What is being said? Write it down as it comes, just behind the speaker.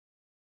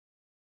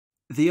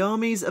The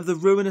armies of the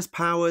Ruinous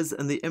Powers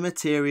and the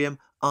Immaterium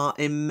are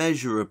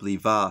immeasurably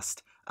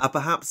vast, a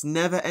perhaps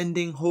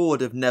never-ending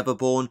horde of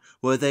Neverborn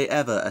were they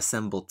ever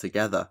assembled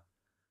together.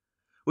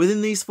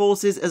 Within these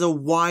forces is a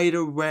wide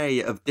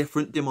array of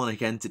different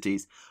demonic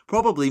entities,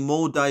 probably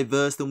more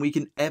diverse than we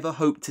can ever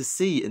hope to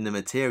see in the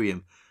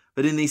Materium,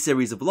 but in these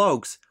series of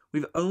logs,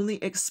 we've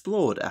only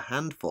explored a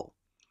handful.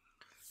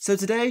 So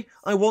today,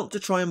 I want to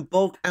try and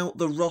bulk out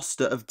the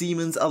roster of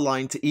demons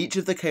aligned to each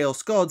of the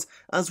Chaos Gods,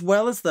 as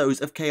well as those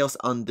of Chaos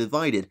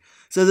Undivided,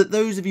 so that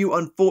those of you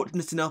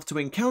unfortunate enough to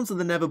encounter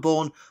the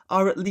Neverborn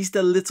are at least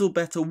a little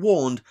better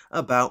warned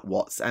about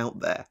what's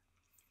out there.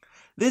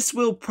 This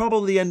will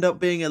probably end up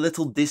being a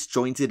little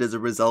disjointed as a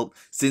result,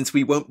 since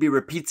we won't be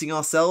repeating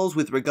ourselves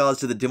with regards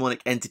to the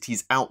demonic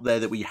entities out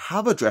there that we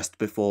have addressed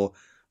before,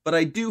 but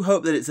I do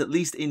hope that it's at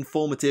least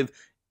informative,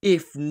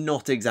 if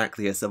not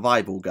exactly a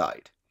survival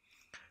guide.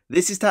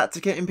 This is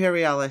Tactica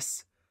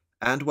Imperialis,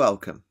 and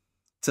welcome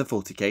to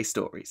 40k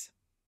Stories.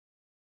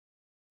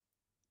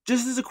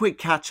 Just as a quick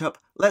catch-up,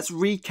 let's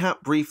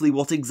recap briefly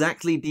what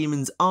exactly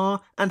demons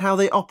are and how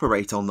they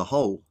operate on the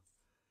whole.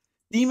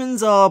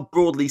 Demons are,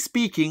 broadly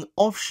speaking,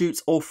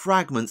 offshoots or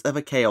fragments of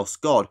a chaos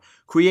god,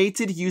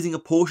 created using a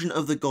portion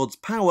of the god's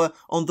power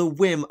on the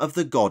whim of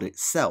the god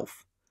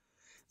itself.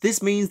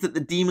 This means that the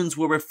demons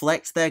will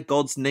reflect their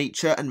god's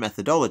nature and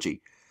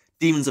methodology.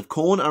 Demons of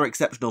Khorne are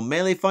exceptional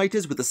melee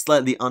fighters with a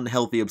slightly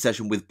unhealthy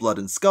obsession with blood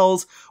and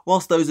skulls,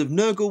 whilst those of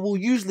Nurgle will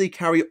usually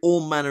carry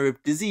all manner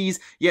of disease,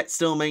 yet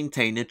still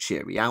maintain a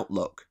cheery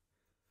outlook.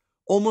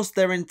 Almost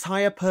their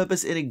entire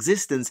purpose in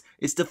existence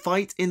is to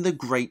fight in the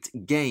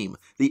Great Game,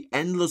 the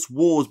endless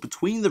wars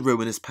between the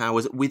Ruinous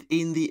Powers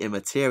within the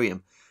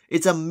Immaterium.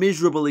 It's a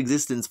miserable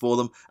existence for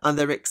them, and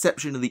they're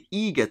exceptionally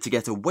eager to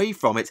get away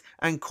from it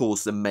and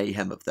cause some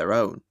mayhem of their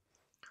own.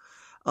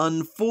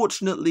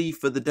 Unfortunately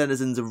for the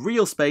denizens of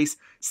real space,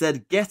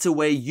 said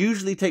getaway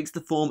usually takes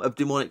the form of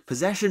demonic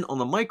possession on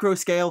the micro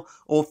scale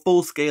or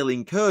full-scale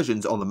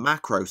incursions on the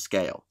macro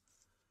scale.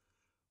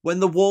 When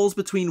the walls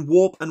between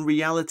warp and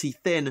reality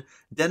thin,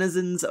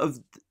 denizens of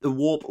the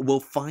warp will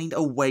find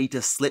a way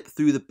to slip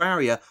through the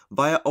barrier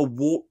via a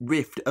warp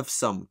rift of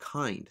some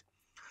kind.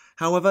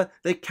 However,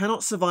 they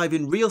cannot survive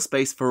in real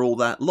space for all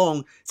that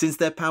long, since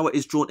their power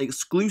is drawn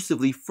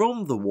exclusively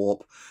from the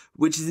warp,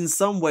 which is in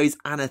some ways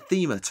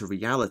anathema to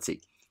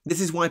reality.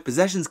 This is why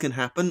possessions can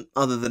happen,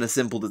 other than a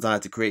simple desire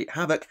to create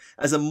havoc,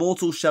 as a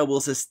mortal shell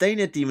will sustain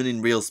a demon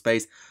in real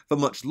space for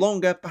much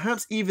longer,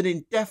 perhaps even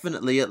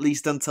indefinitely, at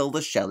least until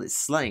the shell is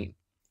slain.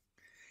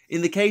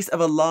 In the case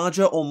of a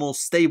larger or more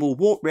stable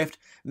warp rift,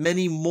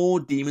 many more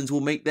demons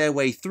will make their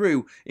way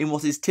through in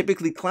what is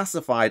typically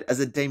classified as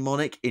a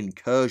demonic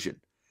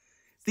incursion.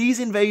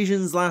 These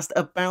invasions last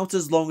about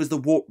as long as the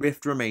warp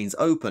rift remains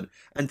open,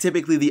 and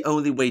typically the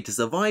only way to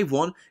survive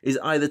one is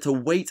either to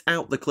wait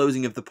out the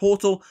closing of the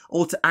portal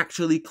or to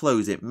actually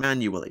close it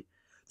manually.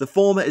 The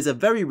former is a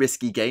very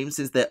risky game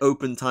since their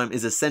open time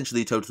is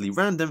essentially totally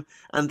random,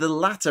 and the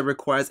latter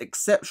requires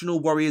exceptional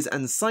warriors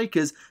and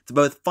psykers to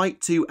both fight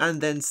to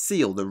and then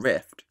seal the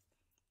rift.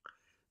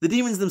 The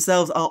demons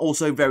themselves are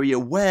also very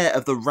aware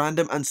of the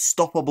random and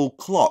stoppable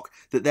clock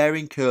that their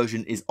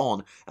incursion is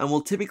on, and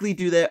will typically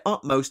do their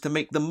utmost to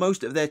make the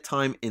most of their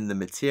time in the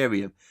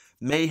Materium.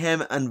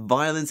 Mayhem and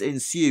violence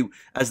ensue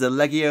as the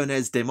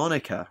Legiones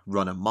Daemonica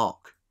run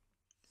amok.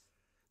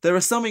 There are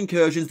some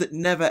incursions that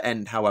never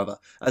end, however,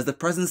 as the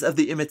presence of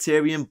the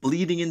Immaterium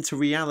bleeding into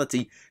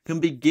reality can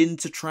begin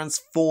to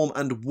transform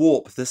and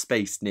warp the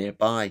space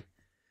nearby.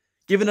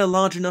 Given a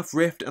large enough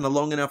rift and a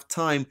long enough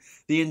time,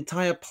 the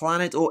entire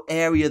planet or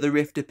area the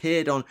rift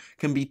appeared on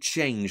can be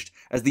changed,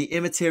 as the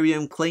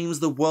Immaterium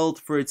claims the world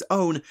for its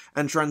own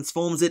and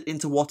transforms it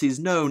into what is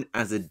known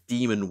as a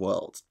demon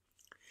world.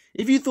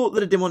 If you thought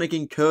that a demonic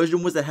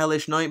incursion was a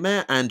hellish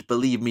nightmare, and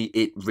believe me,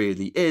 it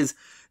really is,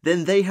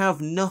 then they have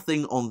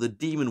nothing on the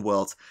demon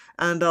world,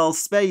 and I'll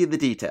spare you the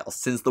details,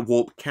 since the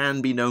warp can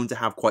be known to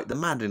have quite the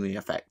maddening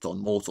effect on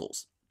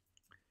mortals.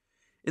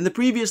 In the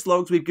previous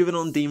logs we've given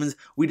on demons,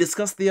 we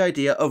discussed the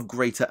idea of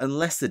greater and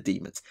lesser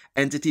demons,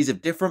 entities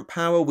of different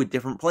power with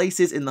different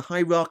places in the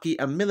hierarchy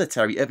and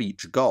military of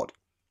each god.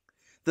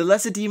 The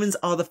lesser demons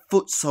are the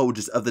foot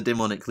soldiers of the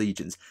demonic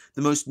legions,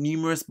 the most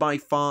numerous by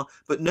far,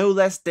 but no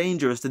less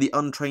dangerous to the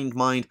untrained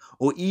mind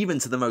or even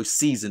to the most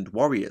seasoned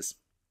warriors.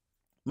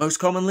 Most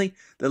commonly,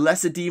 the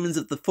lesser demons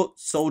of the foot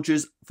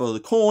soldiers for the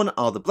Khorne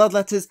are the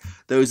Bloodletters,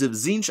 those of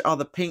Tzeentch are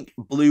the Pink,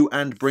 Blue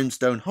and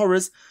Brimstone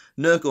Horrors,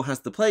 Nurgle has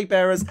the Plague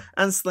Bearers,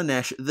 and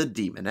Slaanesh the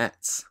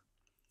Demonettes.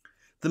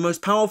 The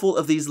most powerful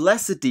of these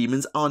lesser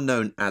demons are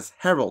known as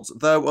Heralds,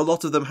 though a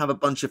lot of them have a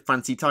bunch of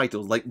fancy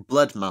titles like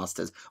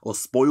Bloodmasters or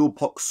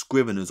Spoilpox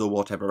Scriveners or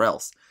whatever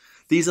else.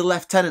 These are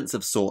lieutenants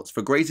of sorts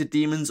for greater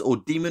demons or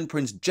demon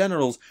prince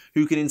generals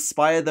who can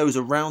inspire those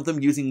around them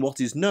using what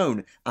is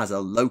known as a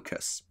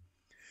locus.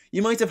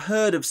 You might have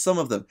heard of some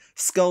of them: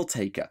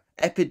 Skulltaker,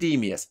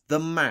 Epidemius, the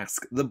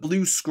Mask, the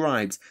Blue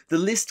Scribes. The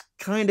list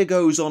kinda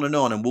goes on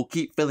and we'll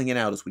keep filling it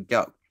out as we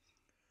go.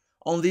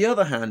 On the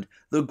other hand,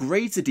 the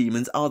greater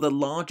demons are the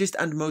largest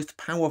and most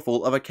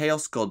powerful of a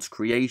Chaos God's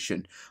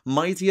creation,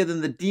 mightier than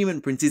the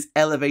demon princes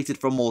elevated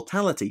from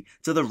mortality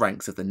to the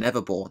ranks of the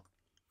Neverborn.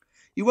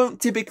 You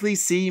won't typically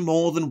see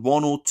more than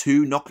one or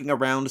two knocking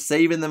around,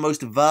 save in the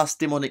most vast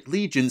demonic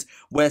legions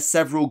where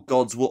several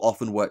gods will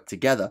often work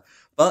together,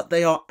 but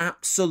they are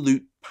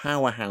absolute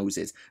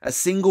powerhouses. A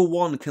single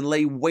one can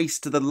lay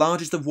waste to the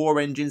largest of war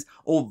engines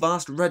or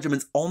vast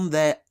regiments on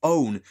their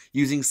own,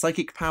 using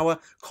psychic power,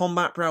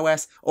 combat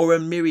prowess, or a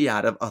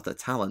myriad of other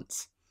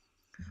talents.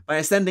 By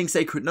ascending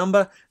Sacred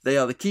Number, they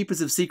are the Keepers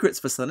of Secrets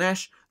for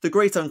Slaanesh, the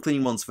Great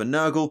Unclean Ones for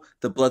Nurgle,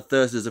 the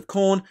Bloodthirsters of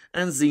Khorne,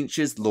 and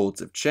Tzeentch's Lords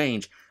of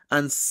Change,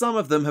 and some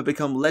of them have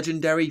become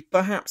legendary,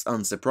 perhaps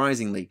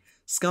unsurprisingly.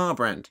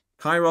 Skarbrand,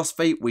 Kairos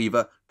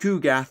Fateweaver,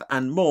 Kugath,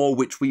 and more,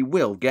 which we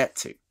will get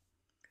to.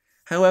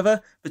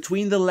 However,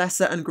 between the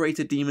lesser and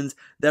greater demons,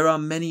 there are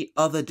many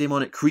other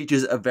demonic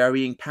creatures of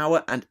varying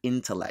power and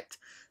intellect.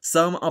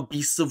 Some are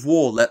beasts of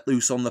war let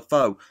loose on the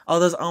foe,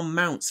 others are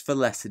mounts for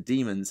lesser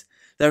demons.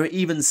 There are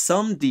even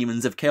some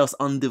demons of Chaos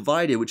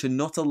Undivided which are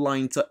not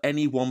aligned to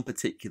any one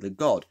particular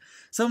god.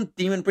 Some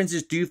demon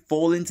princes do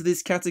fall into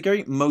this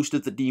category, most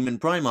of the demon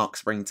primarchs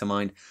spring to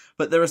mind,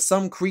 but there are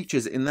some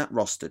creatures in that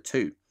roster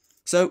too.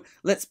 So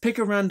let's pick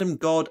a random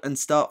god and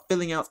start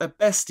filling out a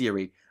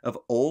bestiary of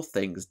all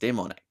things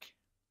demonic.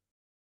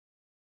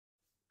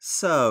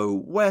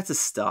 So, where to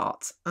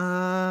start?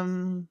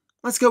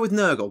 Let's go with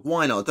Nurgle.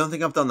 Why not? Don't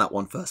think I've done that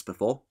one first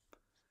before.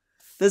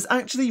 There's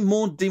actually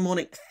more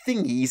demonic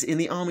thingies in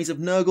the armies of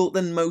Nurgle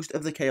than most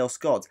of the Chaos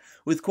Gods,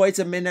 with quite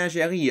a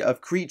menagerie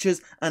of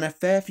creatures and a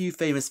fair few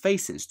famous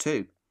faces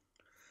too.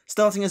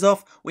 Starting us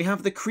off, we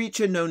have the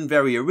creature known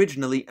very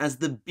originally as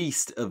the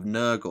Beast of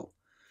Nurgle.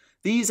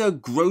 These are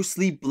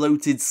grossly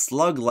bloated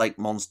slug-like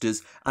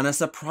monsters and are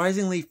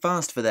surprisingly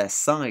fast for their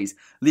size,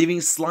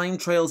 leaving slime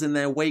trails in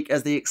their wake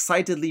as they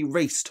excitedly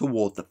race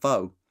toward the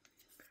foe.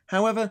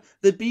 However,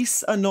 the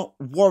beasts are not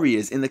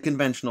warriors in the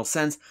conventional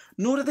sense,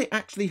 nor do they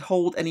actually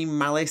hold any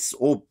malice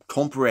or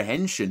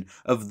comprehension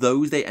of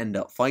those they end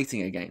up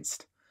fighting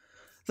against.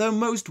 Though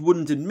most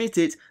wouldn't admit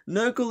it,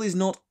 Nurgle is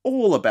not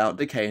all about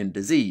decay and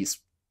disease.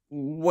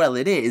 Well,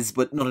 it is,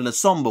 but not in a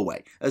somber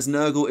way, as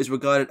Nurgle is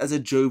regarded as a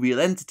jovial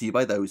entity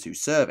by those who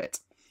serve it.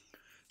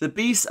 The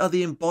beasts are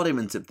the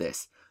embodiment of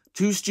this.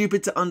 Too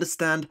stupid to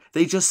understand,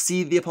 they just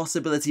see the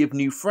possibility of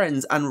new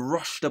friends and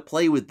rush to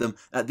play with them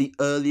at the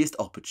earliest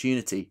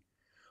opportunity.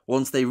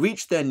 Once they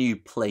reach their new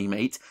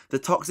playmate, the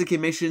toxic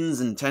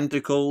emissions and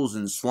tentacles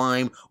and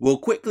slime will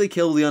quickly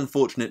kill the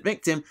unfortunate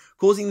victim,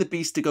 causing the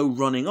beast to go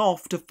running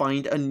off to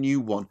find a new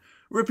one.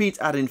 Repeat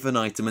ad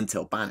infinitum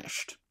until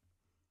banished.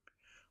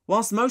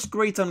 Whilst most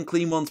Great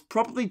Unclean Ones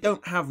probably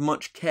don't have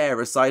much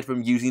care aside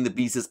from using the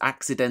beast as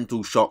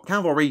accidental shock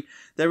cavalry,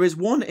 there is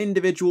one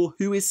individual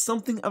who is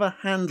something of a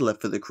handler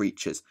for the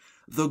creatures,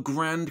 the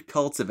Grand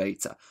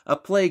Cultivator, a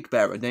plague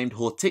bearer named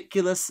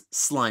Horticulus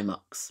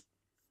Slimux.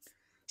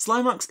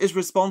 Slimux is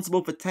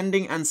responsible for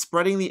tending and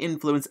spreading the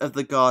influence of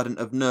the Garden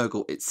of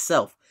Nurgle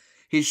itself.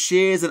 His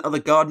shears and other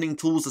gardening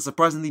tools are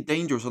surprisingly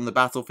dangerous on the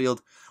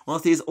battlefield,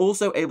 whilst he is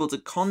also able to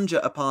conjure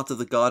a part of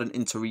the garden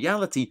into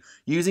reality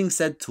using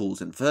said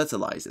tools and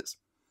fertilizers.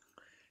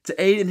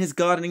 To aid in his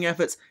gardening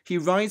efforts, he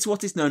rides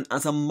what is known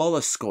as a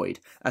molluscoid,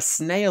 a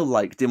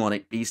snail-like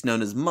demonic beast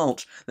known as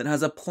Mulch that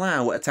has a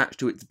plough attached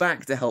to its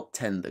back to help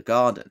tend the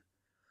garden.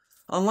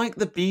 Unlike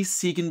the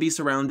beasts he can be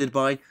surrounded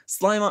by,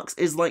 Slimux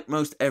is like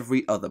most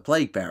every other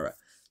plague bearer,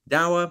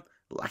 dour,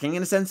 lacking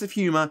in a sense of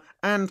humour,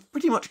 and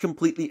pretty much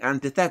completely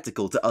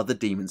antithetical to other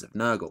demons of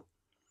Nurgle.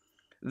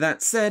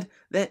 That said,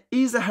 there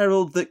is a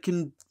herald that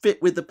can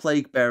fit with the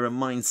plague bearer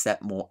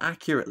mindset more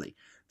accurately,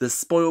 the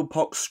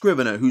spoiled-pox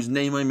scrivener whose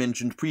name I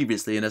mentioned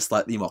previously in a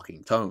slightly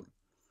mocking tone.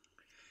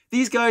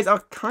 These guys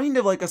are kind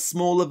of like a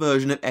smaller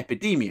version of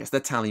Epidemius, the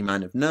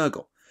tallyman of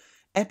Nurgle.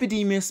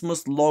 Epidemius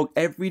must log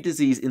every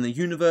disease in the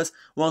universe,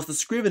 whilst the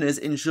scriveners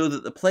ensure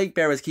that the plague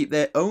bearers keep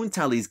their own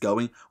tallies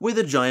going with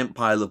a giant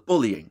pile of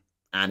bullying.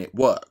 And it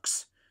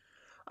works.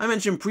 I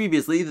mentioned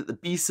previously that the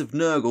Beasts of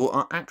Nurgle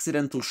are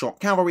accidental shock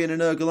cavalry in a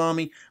Nurgle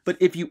army, but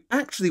if you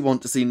actually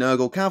want to see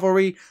Nurgle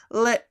cavalry,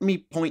 let me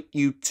point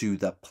you to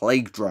the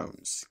Plague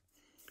Drones.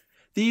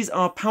 These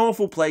are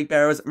powerful plague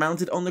bearers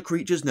mounted on the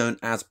creatures known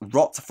as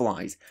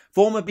Rotflies,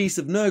 former Beasts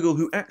of Nurgle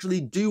who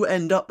actually do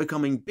end up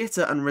becoming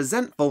bitter and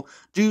resentful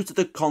due to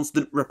the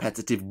constant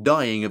repetitive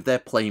dying of their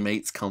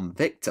playmates come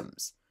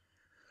victims.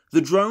 The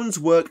drones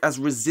work as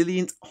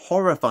resilient,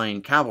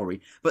 horrifying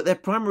cavalry, but their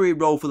primary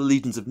role for the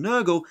Legions of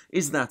Nurgle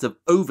is that of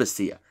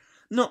Overseer.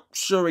 Not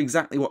sure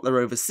exactly what they're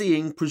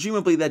overseeing,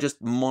 presumably they're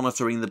just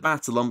monitoring the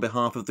battle on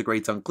behalf of the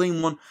Great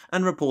Unclean One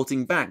and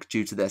reporting back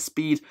due to their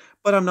speed,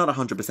 but I'm not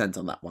 100%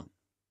 on that one.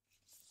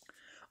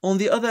 On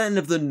the other end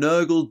of the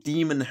Nurgle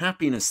demon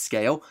happiness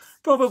scale,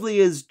 probably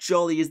as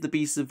jolly as the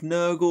Beasts of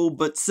Nurgle,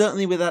 but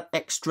certainly with that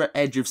extra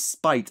edge of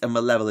spite and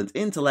malevolent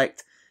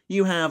intellect,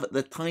 you have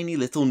the tiny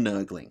little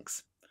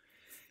Nurglings.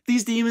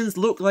 These demons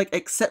look like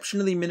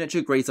exceptionally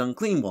miniature Great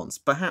Unclean Ones,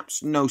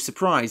 perhaps no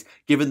surprise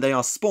given they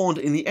are spawned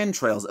in the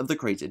entrails of the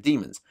greater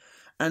demons,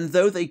 and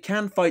though they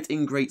can fight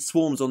in great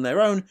swarms on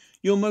their own,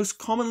 you'll most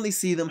commonly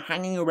see them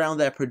hanging around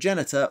their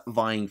progenitor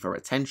vying for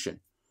attention.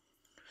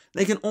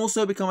 They can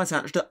also become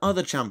attached to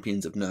other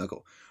champions of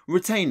Nurgle,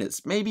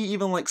 retainers, maybe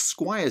even like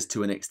squires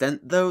to an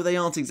extent, though they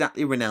aren't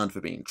exactly renowned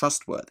for being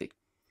trustworthy.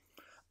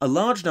 A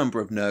large number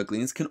of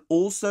Nurglings can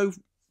also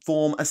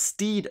form a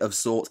steed of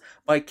sort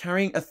by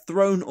carrying a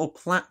throne or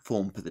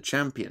platform for the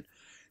champion.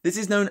 This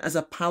is known as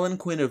a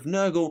palanquin of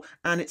Nurgle,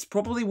 and it's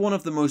probably one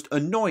of the most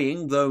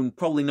annoying, though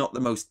probably not the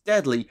most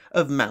deadly,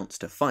 of mounts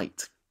to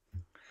fight.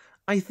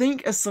 I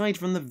think aside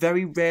from the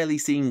very rarely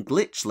seen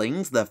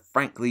glitchlings, the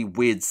frankly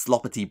weird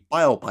sloppity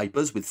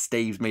bilepipers with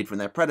staves made from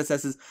their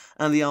predecessors,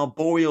 and the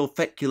arboreal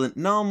feculent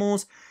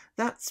Narmors,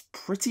 that's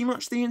pretty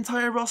much the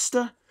entire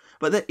roster.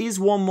 But there is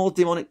one more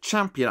demonic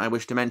champion I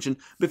wish to mention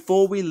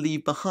before we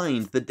leave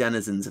behind the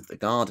denizens of the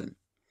garden.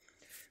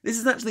 This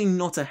is actually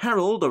not a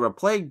herald or a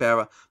plague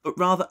bearer, but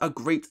rather a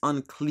great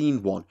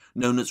unclean one,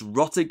 known as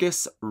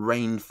Rotigus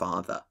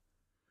Rainfather.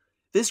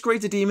 This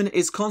greater demon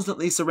is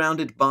constantly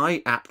surrounded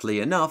by, aptly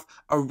enough,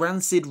 a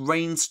rancid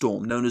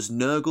rainstorm known as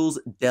Nurgle's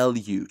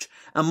Deluge,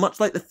 and much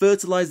like the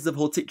fertilizers of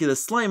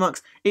Horticulus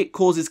Slimux, it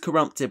causes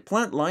corrupted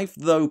plant life,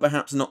 though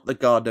perhaps not the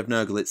Garden of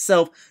Nurgle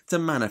itself, to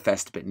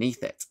manifest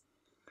beneath it.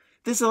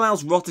 This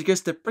allows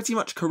Rotigus to pretty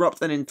much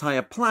corrupt an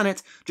entire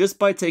planet just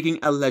by taking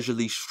a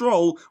leisurely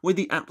stroll with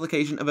the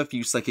application of a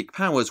few psychic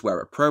powers where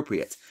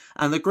appropriate,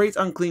 and the Great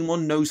Unclean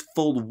One knows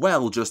full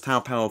well just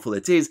how powerful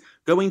it is,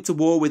 going to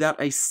war without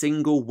a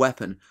single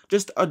weapon,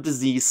 just a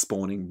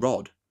disease-spawning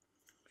rod.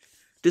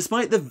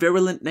 Despite the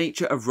virulent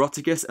nature of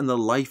Rotigus and the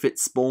life it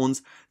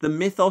spawns, the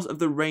mythos of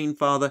the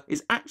Rainfather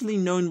is actually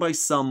known by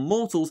some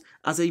mortals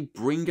as a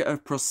bringer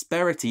of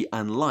prosperity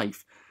and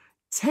life.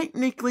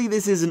 Technically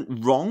this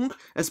isn't wrong,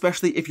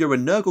 especially if you're a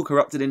Nurgle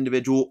corrupted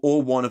individual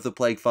or one of the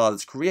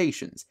Plaguefather's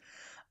creations.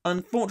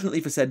 Unfortunately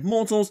for said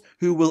mortals,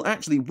 who will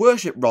actually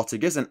worship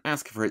Rotigus and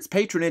ask for its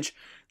patronage,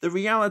 the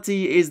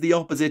reality is the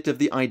opposite of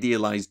the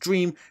idealized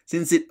dream,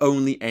 since it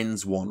only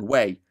ends one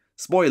way.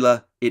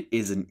 Spoiler, it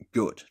isn't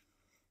good.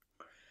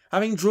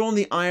 Having drawn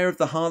the ire of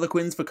the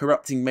Harlequins for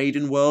corrupting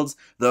Maiden Worlds,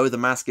 though the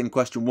mask in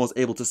question was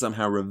able to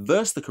somehow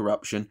reverse the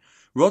corruption,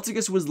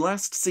 Rotigus was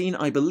last seen,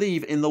 I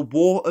believe, in the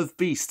War of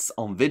Beasts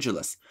on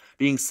Vigilus,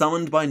 being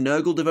summoned by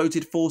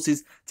Nurgle-devoted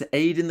forces to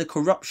aid in the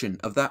corruption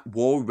of that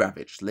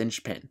war-ravaged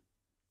linchpin.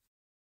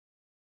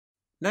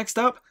 Next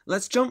up,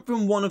 let's jump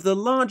from one of the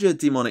larger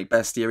demonic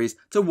bestiaries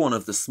to one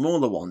of the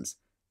smaller ones,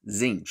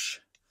 Tzeentch.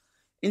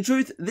 In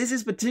truth, this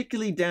is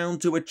particularly down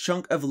to a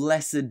chunk of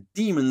lesser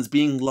demons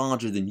being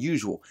larger than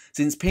usual,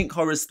 since pink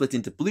horrors split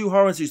into blue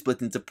horrors who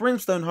split into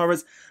brimstone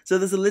horrors, so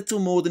there's a little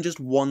more than just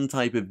one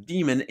type of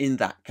demon in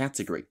that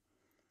category.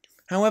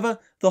 However,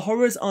 the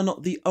horrors are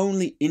not the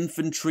only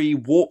infantry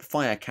warp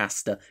fire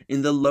caster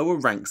in the lower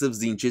ranks of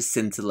Tzeentch's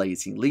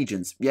scintillating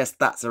legions. Yes,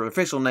 that's her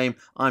official name,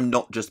 I'm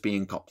not just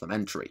being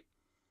complimentary.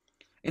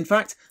 In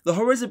fact, the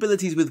horror's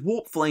abilities with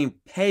Warp Flame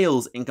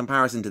pales in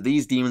comparison to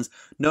these demons,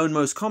 known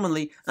most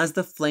commonly as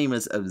the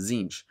Flamers of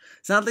Tzeentch.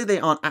 Sadly, they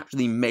aren't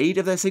actually made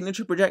of their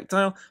signature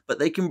projectile, but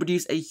they can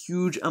produce a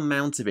huge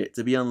amount of it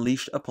to be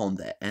unleashed upon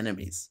their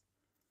enemies.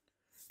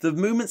 The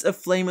movements of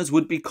Flamers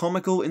would be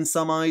comical in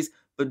some eyes,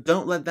 but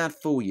don't let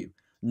that fool you.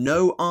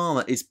 No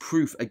armour is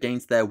proof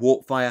against their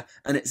warp fire,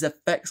 and its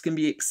effects can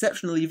be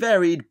exceptionally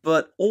varied,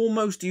 but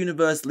almost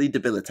universally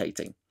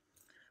debilitating.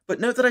 But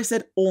note that I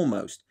said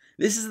almost.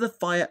 This is the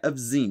fire of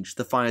Tzeentch,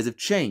 the fires of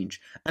change,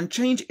 and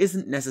change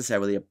isn't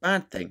necessarily a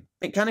bad thing.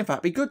 It can in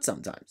fact be good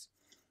sometimes.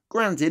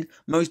 Granted,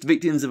 most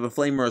victims of a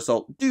flamer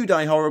assault do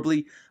die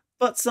horribly,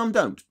 but some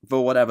don't,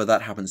 for whatever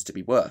that happens to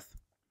be worth.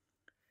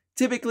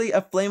 Typically,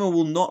 a flamer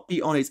will not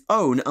be on its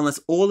own unless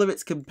all of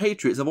its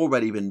compatriots have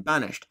already been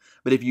banished,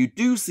 but if you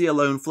do see a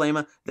lone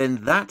flamer,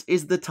 then that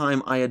is the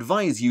time I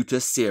advise you to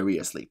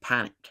seriously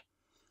panic.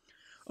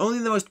 Only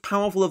the most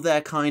powerful of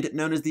their kind,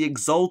 known as the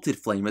Exalted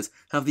Flamers,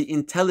 have the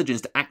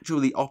intelligence to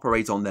actually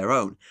operate on their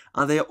own,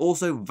 and they are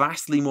also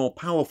vastly more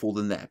powerful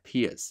than their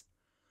peers.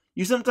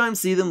 You sometimes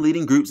see them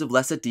leading groups of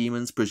lesser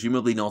demons,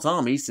 presumably not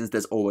armies, since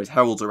there's always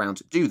heralds around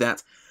to do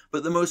that,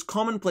 but the most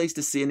common place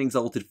to see an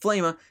Exalted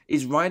Flamer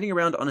is riding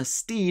around on a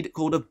steed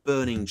called a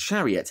Burning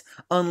Chariot,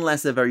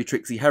 unless a very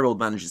tricksy herald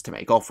manages to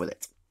make off with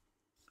it.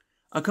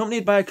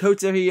 Accompanied by a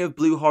coterie of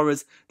blue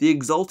horrors, the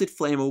Exalted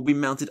Flamer will be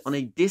mounted on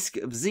a disc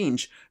of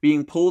Tzeentch,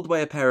 being pulled by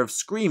a pair of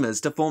Screamers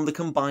to form the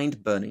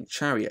combined Burning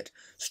Chariot,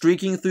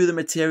 streaking through the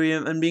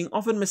materium and being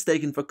often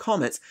mistaken for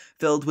comets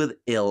filled with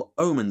ill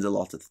omens a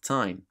lot of the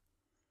time.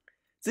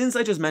 Since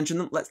I just mentioned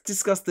them, let's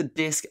discuss the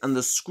disc and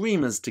the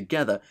Screamers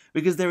together,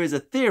 because there is a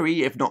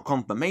theory, if not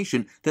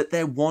confirmation, that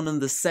they're one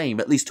and the same,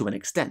 at least to an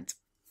extent.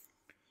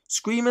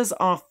 Screamers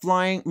are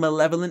flying,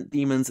 malevolent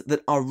demons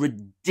that are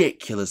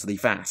ridiculously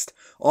fast,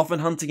 often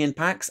hunting in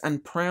packs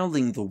and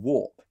prowling the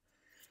warp.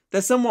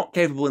 They're somewhat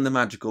capable in the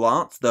magical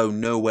arts, though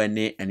nowhere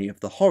near any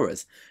of the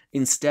horrors.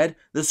 Instead,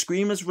 the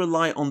Screamers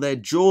rely on their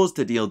jaws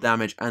to deal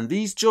damage, and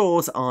these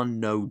jaws are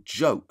no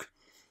joke.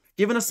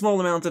 Given a small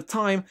amount of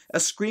time, a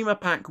Screamer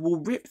pack will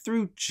rip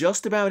through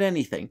just about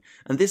anything,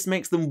 and this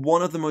makes them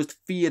one of the most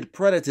feared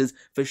predators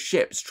for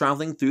ships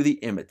travelling through the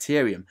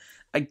Immaterium.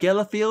 A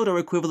Gellerfield or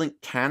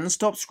equivalent can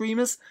stop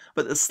Screamers,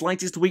 but the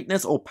slightest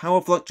weakness or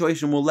power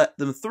fluctuation will let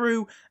them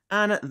through,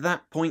 and at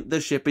that point the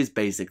ship is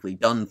basically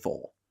done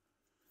for.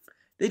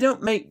 They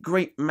don't make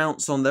great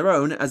mounts on their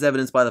own, as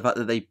evidenced by the fact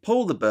that they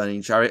pull the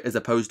Burning Chariot as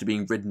opposed to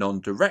being ridden on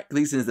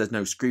directly since there's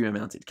no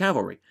Screamer-mounted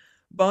cavalry,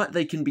 but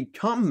they can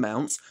become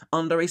mounts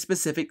under a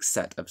specific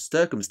set of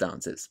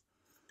circumstances.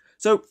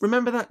 So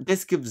remember that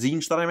disc of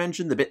Tzeentch that I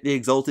mentioned, the bit the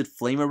Exalted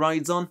Flamer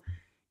rides on?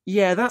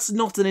 Yeah, that's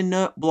not an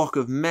inert block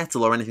of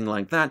metal or anything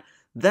like that,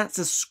 that's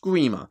a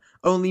Screamer,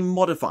 only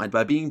modified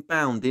by being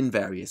bound in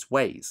various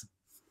ways.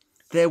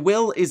 Their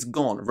will is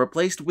gone,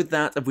 replaced with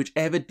that of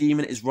whichever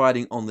demon is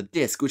riding on the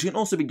disc, which can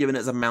also be given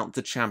as a mount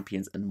to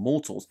champions and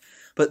mortals,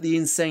 but the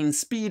insane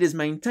speed is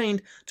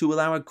maintained to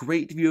allow a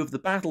great view of the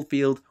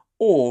battlefield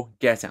or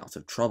get out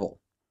of trouble.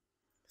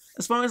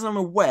 As far as I'm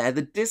aware,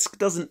 the disc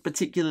doesn't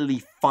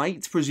particularly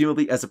fight,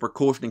 presumably as a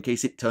precaution in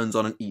case it turns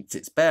on and eats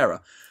its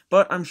bearer,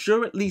 but I'm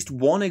sure at least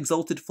one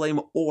Exalted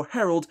Flamer or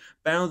Herald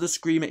bound the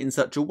Screamer in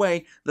such a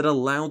way that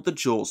allowed the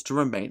jaws to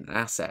remain an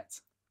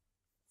asset.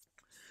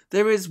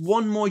 There is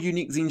one more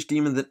unique Tzeentch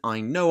demon that I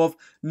know of,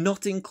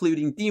 not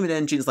including demon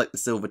engines like the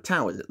Silver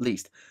Towers at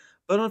least,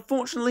 but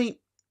unfortunately,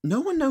 no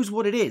one knows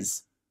what it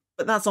is,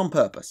 but that's on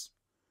purpose.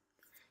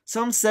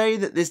 Some say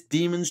that this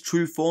demon's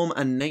true form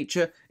and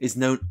nature is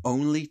known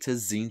only to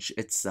Tzeentch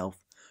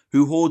itself,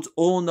 who hoards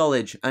all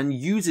knowledge and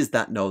uses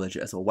that knowledge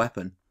as a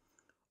weapon.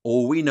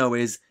 All we know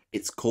is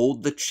it's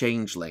called the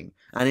Changeling,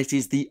 and it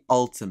is the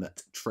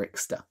ultimate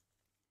trickster.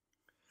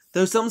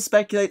 Though some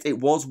speculate it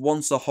was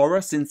once a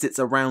horror since it's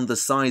around the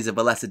size of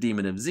a lesser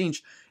demon of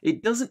Tzeentch,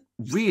 it doesn't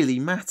really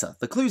matter.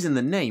 The clue's in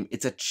the name,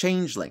 it's a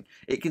changeling.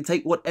 It can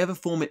take whatever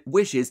form it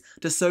wishes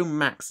to sow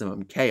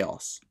maximum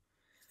chaos.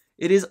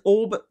 It is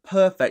all but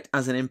perfect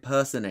as an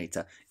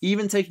impersonator,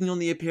 even taking on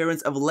the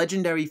appearance of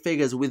legendary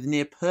figures with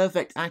near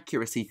perfect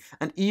accuracy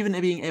and even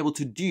being able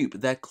to dupe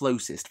their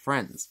closest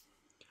friends.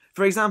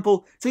 For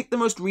example, take the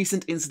most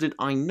recent incident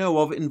I know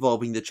of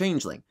involving the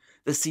Changeling,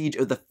 the siege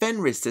of the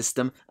Fenris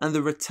system and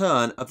the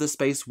return of the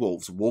Space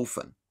Wolves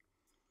Wolfen.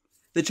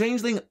 The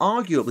Changeling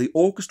arguably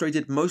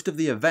orchestrated most of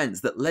the events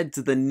that led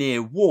to the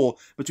near war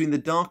between the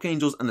Dark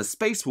Angels and the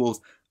Space Wolves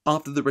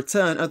after the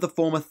return of the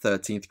former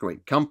 13th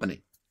Great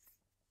Company.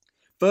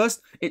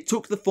 First, it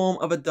took the form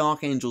of a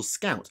Dark Angel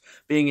scout,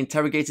 being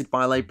interrogated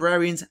by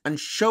librarians and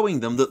showing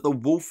them that the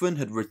Wolfen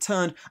had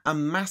returned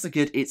and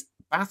massacred its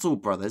battle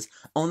brothers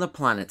on the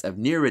planet of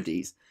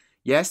Neurides.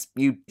 Yes,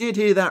 you did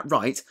hear that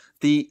right,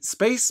 the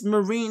Space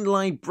Marine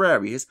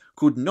librarians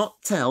could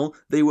not tell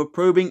they were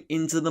probing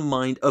into the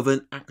mind of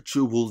an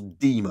actual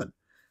demon.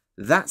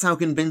 That's how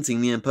convincing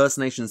the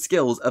impersonation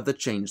skills of the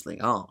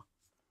Changeling are.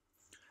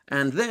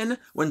 And then,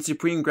 when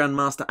Supreme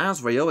Grandmaster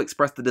Azrael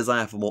expressed the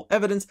desire for more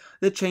evidence,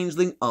 the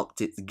Changeling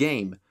upped its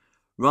game.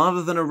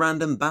 Rather than a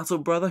random battle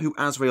brother who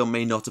Azrael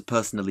may not have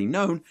personally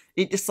known,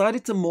 it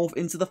decided to morph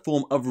into the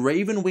form of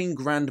Ravenwing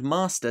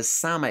Grandmaster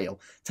Samael,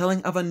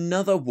 telling of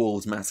another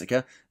Wolves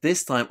massacre,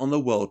 this time on the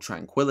world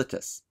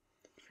Tranquilitas.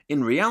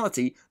 In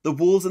reality, the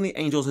Wolves and the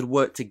Angels had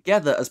worked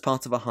together as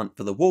part of a hunt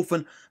for the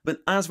Wolfen,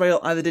 but Azrael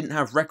either didn't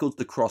have records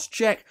to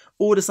cross-check,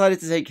 or decided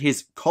to take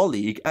his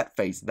colleague at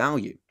face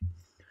value.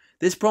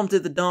 This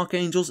prompted the Dark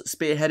Angels,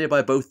 spearheaded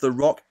by both The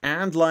Rock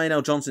and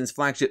Lionel Johnson's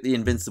flagship The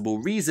Invincible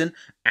Reason,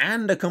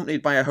 and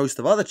accompanied by a host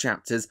of other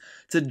chapters,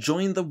 to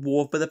join the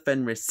war for the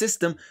Fenris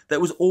system that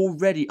was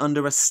already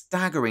under a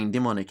staggering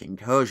demonic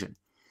incursion.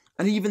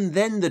 And even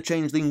then the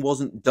Changeling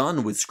wasn't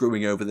done with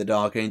screwing over the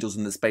Dark Angels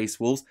and the Space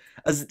Wolves,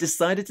 as it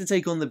decided to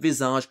take on the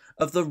visage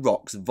of The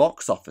Rock's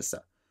Vox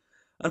officer.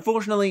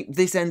 Unfortunately,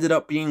 this ended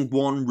up being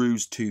one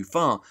ruse too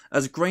far,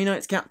 as Grey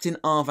Knight's captain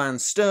Arvan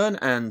Stern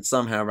and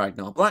somehow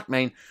Ragnar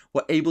Blackmane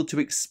were able to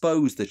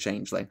expose the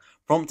Changeling,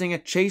 prompting a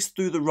chase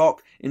through the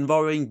Rock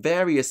involving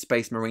various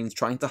Space Marines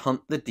trying to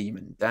hunt the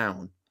demon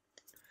down.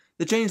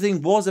 The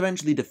Changeling was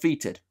eventually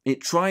defeated. It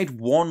tried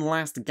one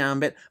last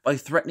gambit by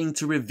threatening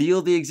to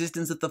reveal the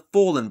existence of the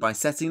Fallen by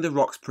setting the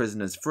Rock's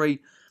prisoners free,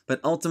 but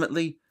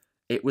ultimately,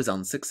 it was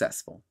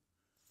unsuccessful.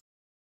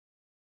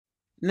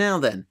 Now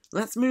then,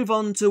 let's move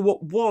on to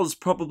what was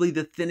probably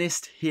the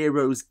thinnest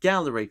heroes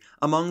gallery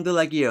among the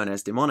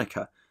Legiones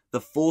Daemonica,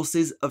 the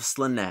forces of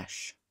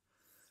Syll'Esske.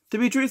 To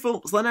be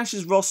truthful,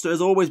 Syll'Eske's roster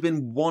has always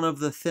been one of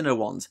the thinner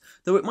ones,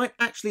 though it might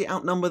actually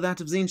outnumber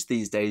that of Tzeentch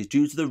these days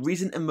due to the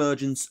recent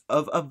emergence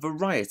of a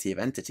variety of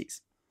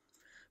entities.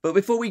 But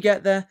before we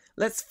get there,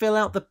 let's fill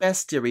out the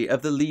bestiary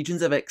of the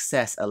Legions of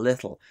Excess a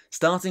little,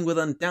 starting with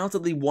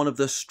undoubtedly one of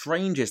the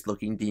strangest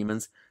looking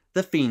demons,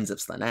 the Fiends of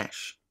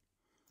Syll'Esske.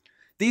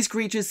 These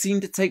creatures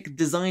seem to take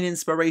design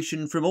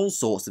inspiration from all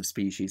sorts of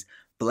species,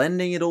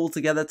 blending it all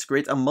together to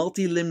create a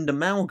multi-limbed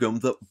amalgam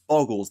that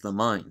boggles the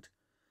mind.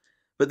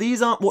 But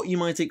these aren't what you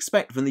might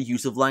expect from the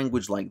use of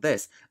language like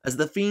this, as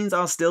the Fiends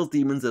are still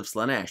demons of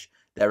Syll'Esske,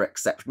 They're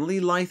exceptionally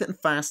lithe and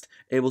fast,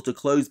 able to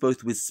close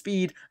both with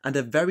speed and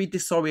a very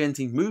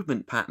disorienting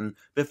movement pattern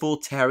before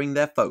tearing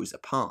their foes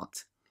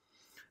apart.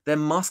 Their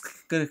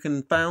musk can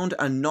confound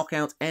and knock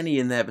out any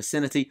in their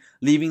vicinity,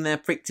 leaving their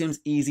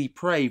victims easy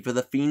prey for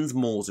the fiend's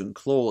maws and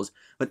claws,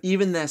 but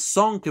even their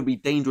song can be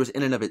dangerous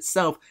in and of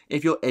itself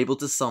if you're able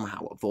to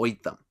somehow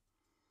avoid them.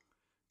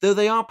 Though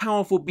they are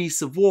powerful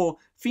beasts of war,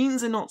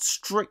 fiends are not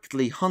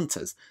strictly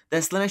hunters.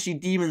 They're Slaaneshi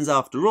demons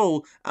after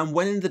all, and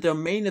when in the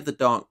domain of the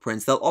Dark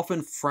Prince, they'll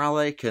often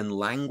frolic and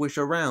languish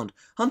around,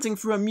 hunting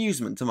for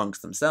amusement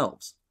amongst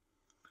themselves.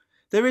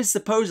 There is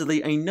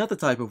supposedly another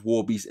type of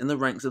war beast in the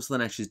ranks of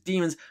Slaaneshi's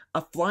demons,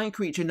 a flying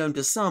creature known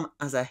to some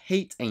as a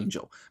hate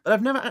angel, but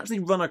I've never actually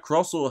run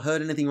across or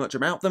heard anything much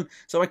about them,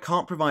 so I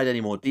can't provide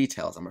any more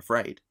details, I'm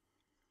afraid.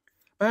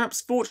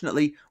 Perhaps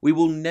fortunately, we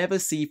will never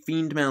see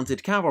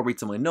fiend-mounted cavalry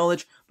to my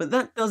knowledge, but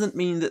that doesn't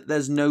mean that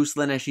there's no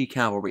Slaaneshi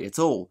cavalry at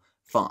all,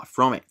 far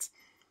from it.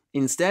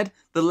 Instead,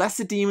 the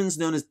lesser demons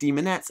known as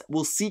demonettes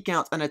will seek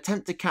out and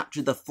attempt to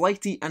capture the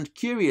flighty and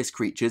curious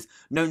creatures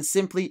known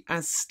simply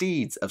as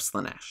steeds of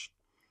Slaanesh.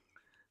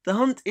 The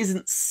hunt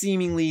isn't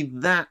seemingly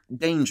that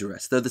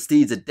dangerous, though the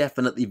steeds are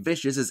definitely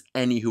vicious, as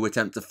any who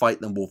attempt to fight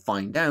them will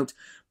find out,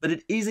 but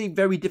it is a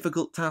very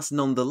difficult task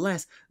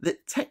nonetheless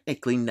that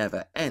technically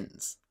never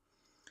ends.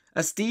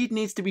 A steed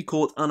needs to be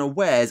caught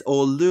unawares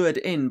or lured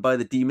in by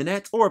the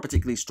demonette or a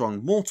particularly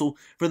strong mortal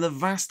from the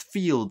vast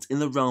fields in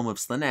the realm of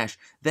Slaanesh,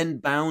 then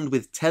bound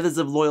with tethers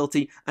of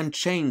loyalty and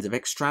chains of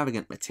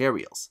extravagant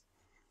materials.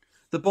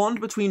 The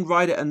bond between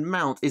rider and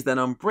mount is then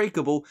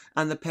unbreakable,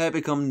 and the pair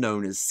become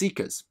known as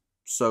seekers,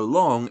 so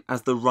long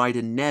as the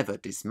rider never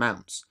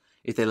dismounts.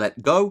 If they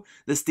let go,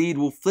 the steed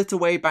will flit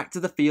away back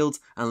to the fields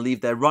and leave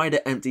their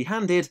rider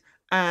empty-handed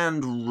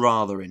and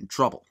rather in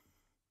trouble.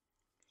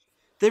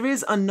 There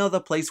is another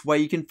place where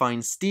you can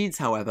find steeds,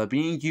 however,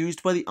 being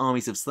used by the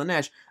armies of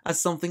Slaanesh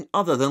as something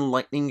other than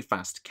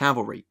lightning-fast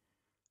cavalry: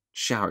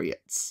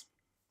 chariots.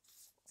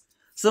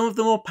 Some of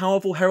the more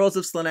powerful heralds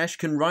of Slaanesh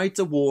can ride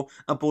to war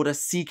aboard a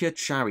seeker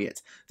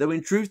chariot, though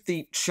in truth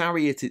the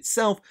chariot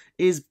itself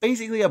is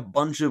basically a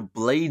bunch of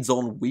blades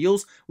on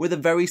wheels with a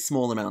very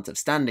small amount of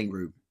standing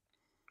room.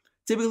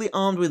 Typically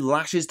armed with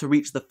lashes to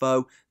reach the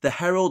foe, the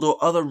herald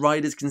or other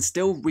riders can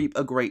still reap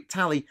a great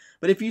tally,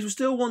 but if you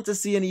still want to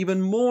see an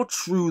even more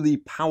truly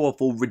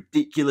powerful,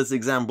 ridiculous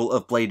example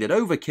of bladed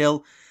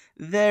overkill,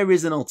 there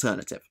is an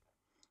alternative.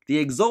 The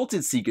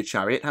Exalted Seeker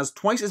Chariot has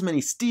twice as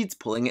many steeds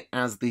pulling it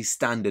as the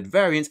standard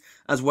variant,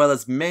 as well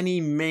as many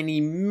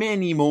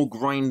more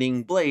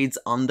grinding blades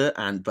under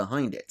and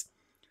behind it.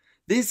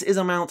 This is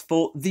a mount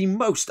for the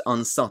most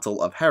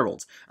unsubtle of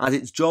heralds, as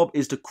its job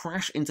is to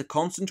crash into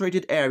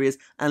concentrated areas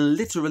and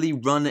literally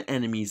run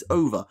enemies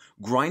over,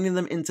 grinding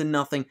them into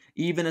nothing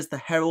even as the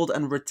herald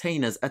and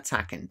retainers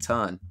attack in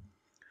turn.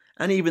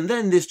 And even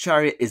then, this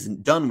chariot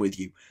isn't done with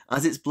you,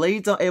 as its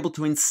blades are able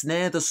to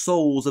ensnare the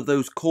souls of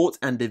those caught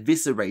and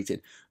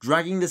eviscerated,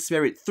 dragging the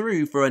spirit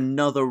through for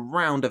another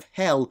round of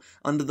hell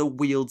under the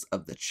wheels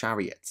of the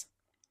chariot.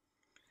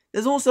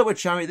 There's also a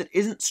chariot that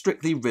isn't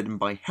strictly ridden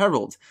by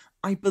heralds.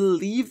 I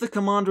believe the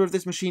commander of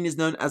this machine is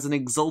known as an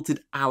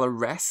Exalted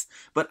Alaress,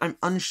 but I'm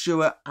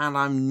unsure and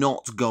I'm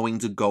not going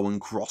to go and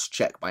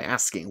cross-check by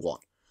asking one.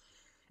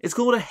 It's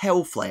called a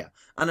Hellflayer,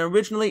 and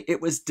originally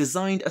it was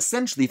designed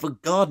essentially for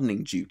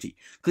gardening duty,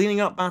 cleaning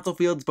up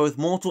battlefields both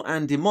mortal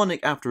and demonic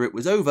after it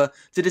was over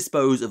to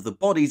dispose of the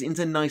bodies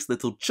into nice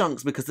little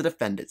chunks because it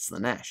offended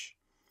Slaanesh.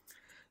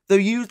 Though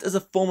used as a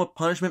form of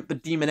punishment for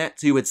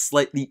demonettes who had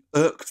slightly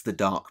irked the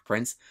Dark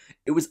Prince,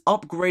 it was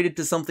upgraded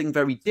to something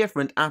very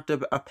different after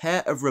a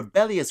pair of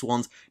rebellious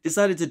ones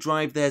decided to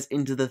drive theirs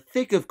into the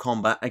thick of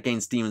combat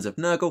against demons of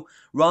Nurgle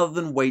rather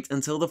than wait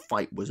until the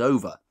fight was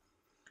over.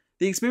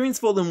 The experience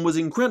for them was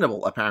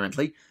incredible,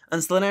 apparently,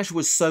 and Slaanesh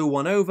was so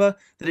won over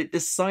that it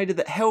decided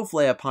that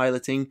Hellflayer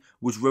piloting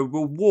was a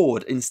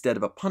reward instead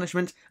of a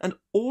punishment, and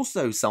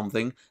also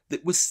something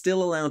that was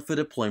still allowed for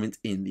deployment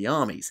in the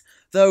armies,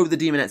 though the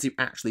demonettes who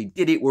actually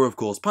did it were of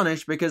course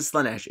punished because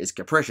Slaanesh is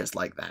capricious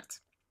like that.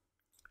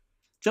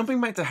 Jumping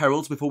back to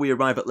heralds before we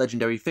arrive at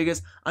legendary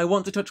figures, I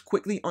want to touch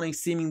quickly on a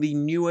seemingly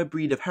newer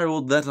breed of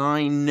herald that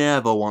I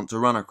never want to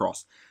run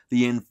across,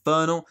 the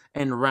Infernal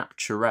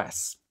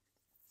Enrapturess.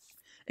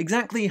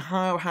 Exactly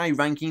how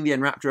high-ranking the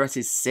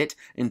Enrapturesses sit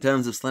in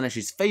terms of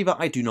Slaanesh's favour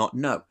I do not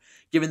know.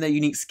 Given their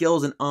unique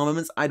skills and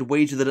armaments, I'd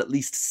wager that at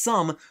least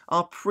some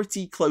are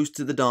pretty close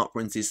to the Dark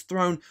Prince's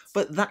throne,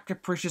 but that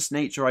capricious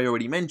nature I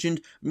already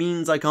mentioned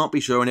means I can't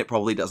be sure and it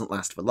probably doesn't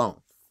last for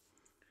long.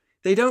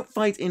 They don't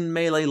fight in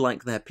melee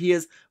like their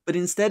peers, but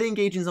instead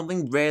engage in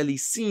something rarely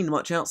seen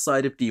much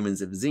outside of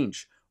Demons of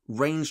Tzeentch: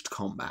 ranged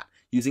combat,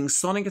 using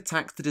sonic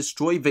attacks to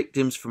destroy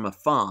victims from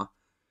afar.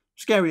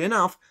 Scary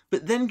enough,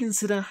 but then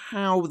consider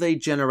how they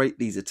generate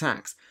these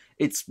attacks.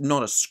 It's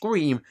not a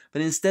scream,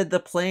 but instead the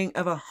playing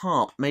of a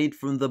harp made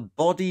from the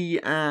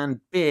body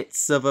and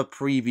bits of a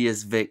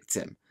previous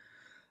victim.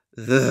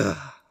 Ugh.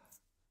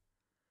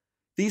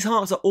 These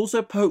hearts are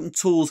also potent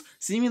tools,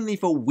 seemingly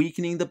for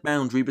weakening the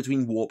boundary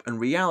between warp and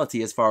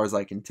reality as far as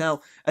I can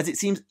tell, as it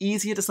seems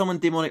easier to summon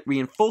demonic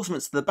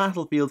reinforcements to the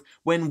battlefield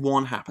when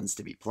one happens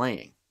to be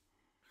playing.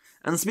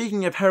 And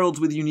speaking of heralds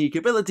with unique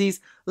abilities,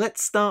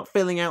 let's start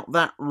filling out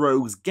that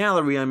rogues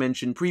gallery I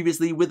mentioned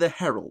previously with a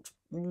herald.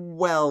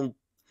 Well,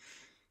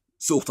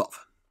 sort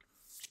of.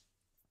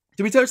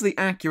 To be totally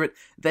accurate,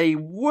 they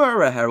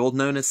were a herald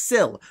known as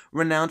Syll,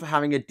 renowned for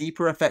having a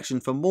deeper affection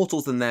for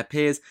mortals than their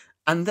peers,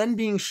 and then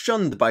being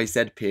shunned by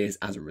said peers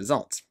as a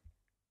result.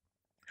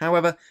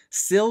 However,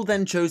 Syll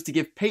then chose to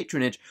give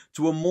patronage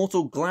to a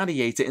mortal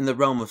gladiator in the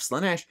realm of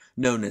Slaanesh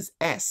known as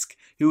Esk,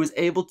 who was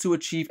able to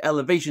achieve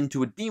elevation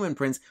to a demon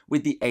prince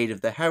with the aid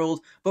of the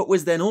herald, but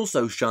was then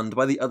also shunned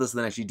by the other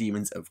Slaaneshi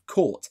demons of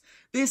court.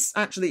 This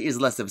actually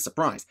is less of a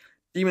surprise.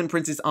 Demon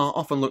princes are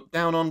often looked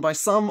down on by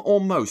some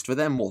or most for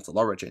their mortal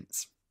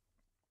origins.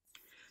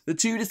 The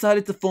two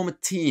decided to form a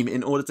team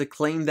in order to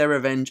claim their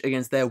revenge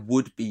against their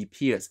would-be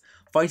peers,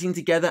 fighting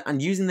together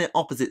and using their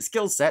opposite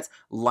skill sets,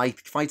 like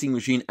Fighting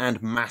Machine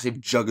and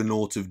Massive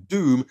Juggernaut of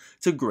Doom,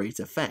 to great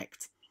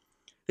effect.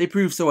 They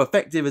proved so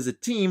effective as a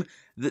team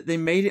that they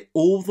made it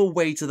all the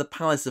way to the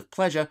Palace of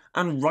Pleasure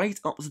and right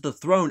up to the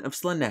throne of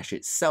Slaanesh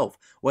itself,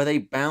 where they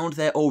bound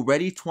their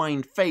already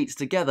twined fates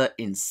together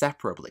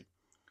inseparably.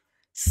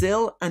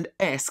 Syll and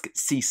Esk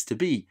ceased to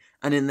be,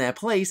 and in their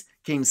place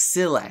came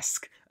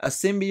Syll'Esske, a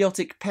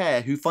symbiotic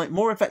pair who fight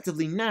more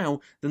effectively now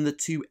than the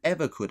two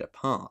ever could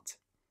apart.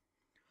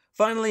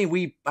 Finally,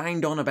 we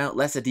banged on about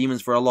lesser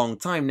demons for a long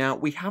time now.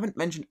 We haven't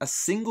mentioned a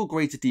single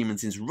greater demon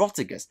since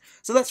Rotigus,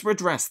 so let's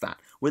redress that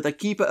with a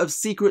keeper of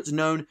secrets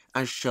known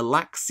as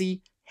Syll'Esske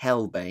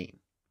Hellbane.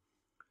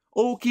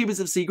 All keepers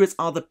of secrets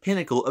are the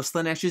pinnacle of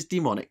Slaanesh's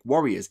demonic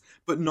warriors,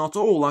 but not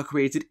all are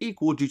created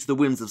equal due to the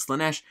whims of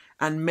Slaanesh,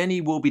 and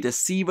many will be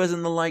deceivers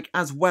and the like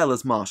as well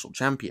as martial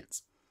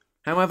champions.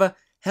 However,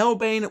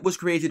 Hellbane was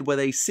created with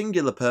a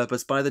singular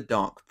purpose by the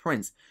Dark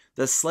Prince,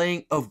 the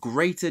slaying of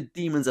greater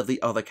demons of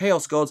the other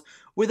Chaos Gods,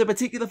 with a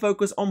particular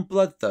focus on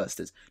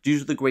bloodthirsters due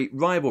to the great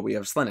rivalry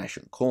of Slaanesh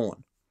and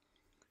Khorne.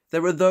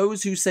 There are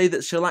those who say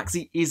that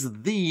Syll'Esske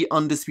is the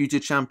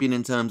undisputed champion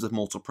in terms of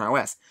mortal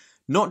prowess,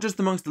 not just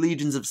amongst the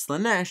legions of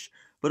Slaanesh,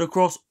 but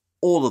across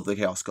all of the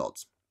Chaos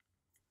Gods.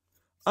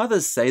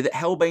 Others say that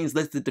Hellbane's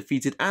list of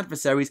defeated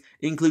adversaries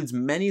includes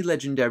many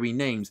legendary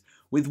names,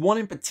 with one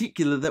in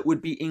particular that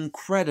would be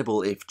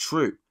incredible if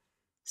true: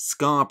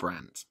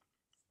 Skarbrand.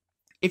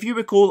 If you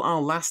recall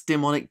our last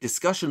demonic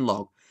discussion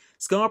log,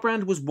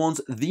 Skarbrand was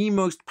once the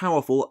most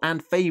powerful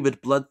and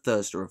favoured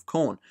bloodthirster of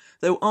Khorne,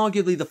 though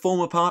arguably the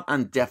former part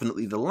and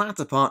definitely the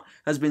latter part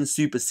has been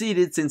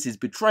superseded since his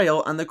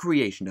betrayal and the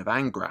creation of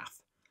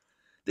Angrath.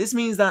 This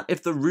means that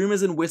if the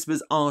rumours and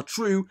whispers are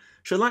true,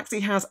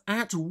 Syll'Esske has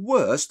at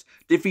worst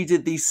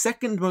defeated the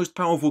second most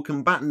powerful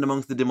combatant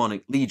amongst the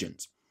demonic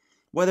legions.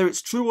 Whether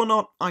it's true or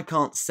not, I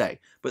can't say,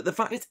 but the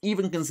fact it's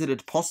even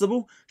considered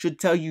possible should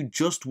tell you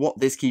just what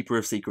this Keeper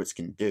of Secrets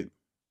can do.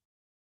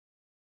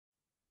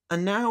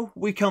 And now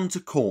we come to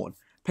Khorne,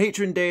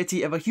 patron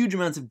deity of a huge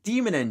amount of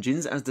demon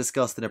engines as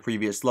discussed in a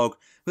previous log,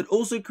 but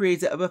also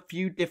creator of a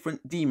few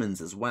different demons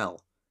as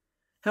well.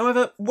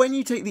 However, when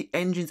you take the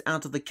engines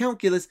out of the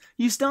calculus,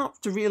 you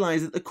start to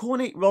realise that the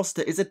Khornate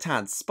roster is a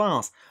tad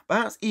sparse,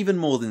 perhaps even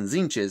more than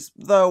Tzeentch's,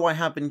 though I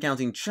have been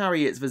counting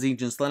chariots for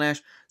Tzeentch and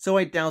Slaanesh, so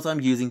I doubt I'm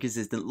using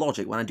consistent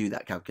logic when I do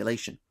that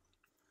calculation.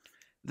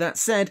 That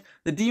said,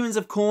 the demons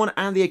of Khorne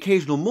and the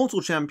occasional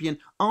mortal champion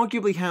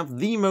arguably have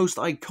the most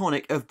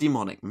iconic of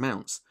demonic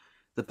mounts.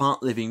 The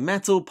part living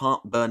metal,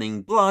 part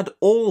burning blood,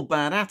 all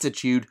bad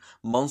attitude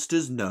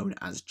monsters known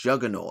as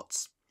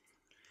juggernauts.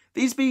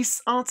 These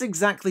beasts aren't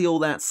exactly all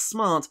that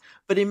smart,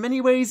 but in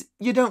many ways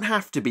you don't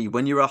have to be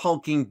when you're a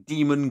hulking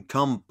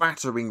demon-cum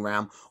battering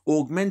ram,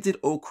 augmented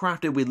or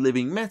crafted with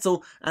living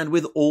metal and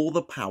with all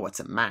the power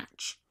to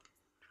match.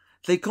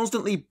 They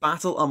constantly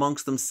battle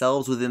amongst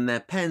themselves within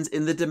their pens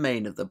in the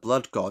domain of the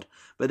blood god,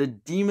 but a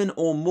demon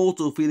or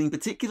mortal feeling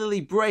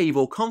particularly brave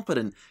or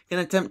confident can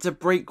attempt to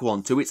break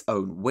one to its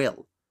own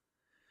will.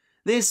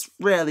 This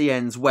rarely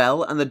ends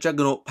well, and the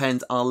Juggernaut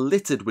pens are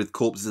littered with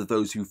corpses of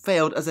those who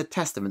failed as a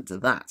testament to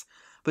that.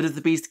 But if the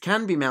beast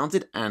can be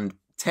mounted and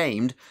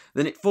tamed,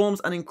 then it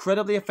forms an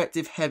incredibly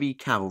effective heavy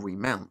cavalry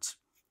mount.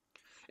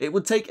 It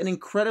would take an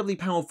incredibly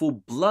powerful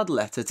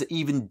bloodletter to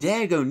even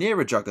dare go near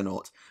a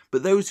Juggernaut,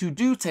 but those who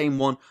do tame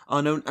one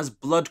are known as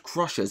blood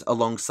crushers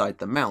alongside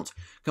the mount,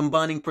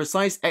 combining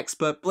precise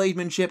expert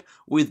blademanship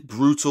with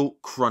brutal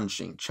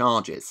crunching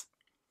charges.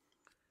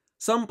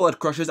 Some blood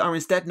crushers are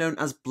instead known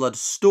as blood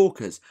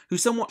stalkers, who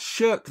somewhat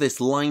shirk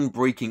this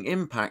line-breaking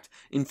impact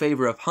in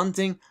favour of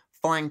hunting,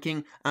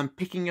 flanking, and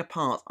picking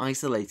apart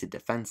isolated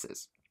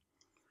defences.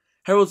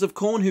 Heralds of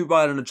Khorne who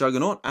ride on a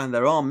Juggernaut, and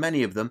there are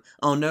many of them,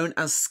 are known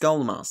as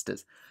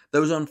Skullmasters.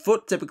 Those on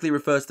foot typically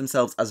refer to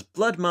themselves as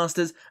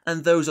Bloodmasters,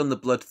 and those on the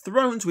Blood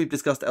Thrones we've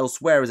discussed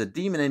elsewhere as a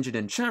demon engine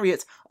and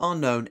chariot are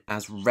known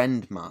as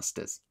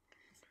Rendmasters.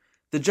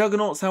 The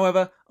Juggernauts,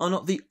 however, are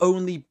not the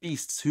only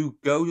beasts who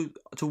go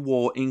to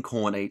war in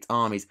Khornate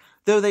armies,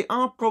 though they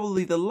are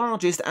probably the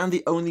largest and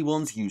the only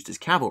ones used as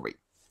cavalry.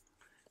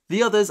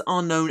 The others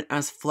are known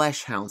as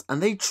flesh hounds,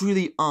 and they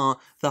truly are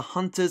the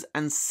hunters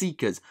and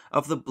seekers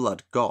of the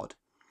blood god.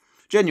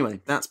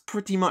 Genuinely, that's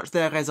pretty much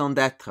their raison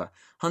d'etre,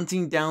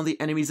 hunting down the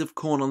enemies of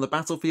Khorne on the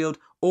battlefield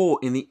or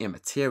in the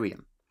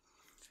Immaterium.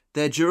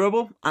 They're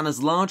durable and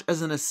as large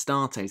as an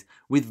Astartes,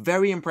 with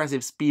very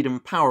impressive speed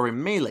and power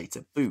in melee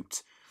to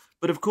boot.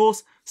 But of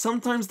course,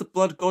 sometimes the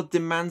blood god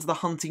demands the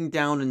hunting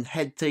down and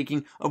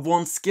head-taking of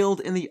one skilled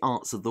in the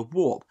arts of the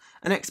warp,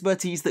 an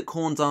expertise that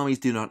Khorne's armies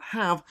do not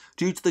have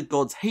due to the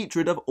god's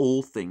hatred of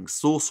all things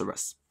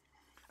sorcerous.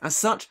 As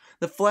such,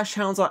 the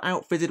Fleshhounds are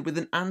outfitted with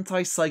an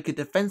anti-psychic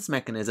defense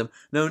mechanism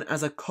known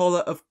as a Collar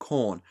of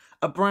Khorne,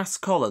 a brass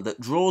collar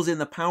that draws in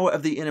the power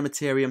of the Inner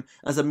Materium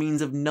as a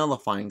means of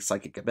nullifying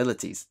psychic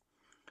abilities.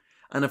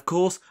 And of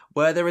course,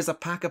 where there is a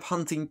pack of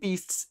hunting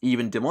beasts,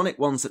 even demonic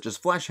ones such as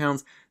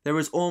Fleshhounds, there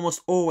is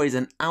almost always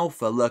an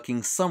alpha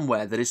lurking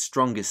somewhere that is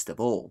strongest of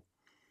all.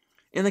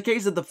 In the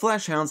case of the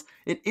Fleshhounds,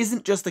 it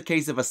isn't just a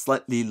case of a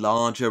slightly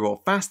larger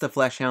or faster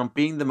Fleshhound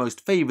being the most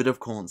favoured of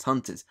Khorne's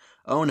hunters.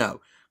 Oh no,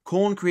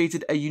 Khorne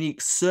created a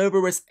unique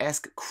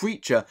Cerberus-esque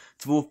creature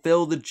to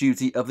fulfill the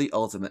duty of the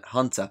ultimate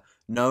hunter,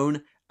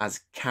 known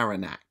as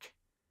Karanak.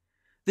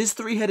 This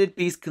three-headed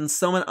beast can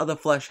summon other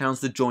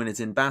Fleshhounds to join it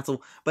in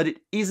battle, but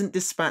it isn't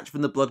dispatched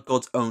from the Blood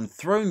God's own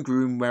throne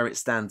room where it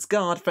stands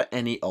guard for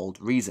any old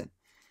reason.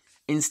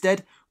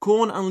 Instead,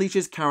 Khorne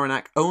unleashes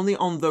Karanak only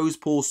on those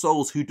poor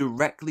souls who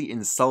directly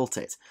insult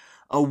it.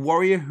 A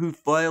warrior who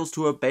fails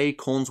to obey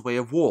Khorne's way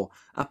of war,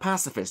 a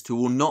pacifist who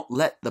will not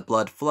let the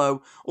blood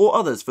flow, or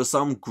others for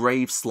some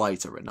grave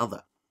slight or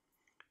another.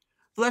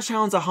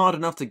 Fleshhounds are hard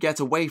enough to get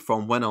away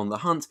from when on the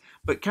hunt,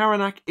 but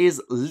Karanak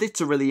is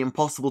literally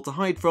impossible to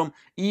hide from,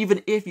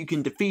 even if you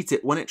can defeat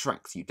it when it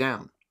tracks you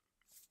down.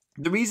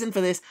 The reason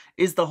for this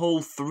is the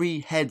whole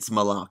 3 heads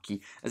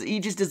malarkey, as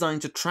each is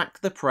designed to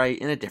track the prey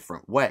in a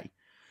different way.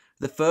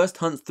 The first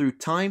hunts through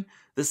time,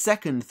 the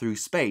second through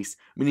space,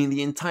 meaning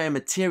the entire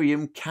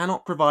Materium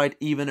cannot provide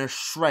even a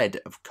shred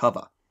of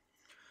cover.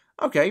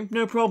 Okay,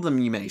 no problem,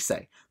 you may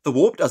say. The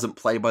warp doesn't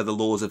play by the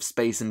laws of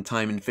space and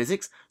time in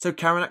physics, so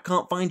Karanak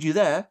can't find you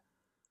there.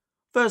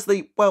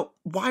 Firstly, well,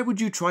 why would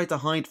you try to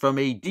hide from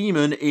a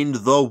demon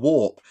in the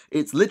warp?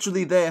 It's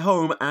literally their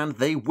home and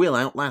they will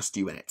outlast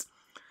you in it.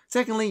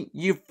 Secondly,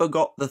 you've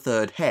forgot the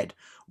third head,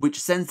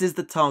 which senses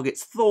the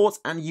target's thoughts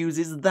and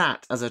uses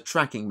that as a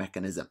tracking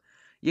mechanism.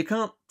 You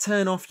can't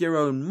turn off your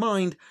own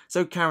mind,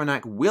 so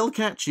Karanak will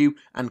catch you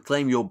and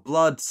claim your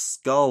blood,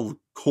 skull,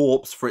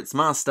 corpse for its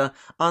master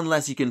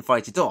unless you can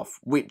fight it off,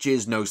 which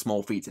is no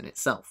small feat in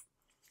itself.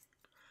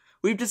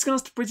 We've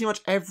discussed pretty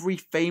much every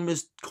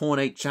famous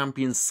Khornate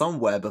champion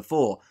somewhere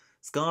before.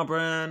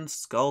 Skarbrand,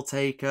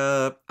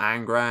 Skulltaker,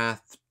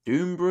 Angrath,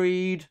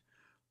 Doombreed...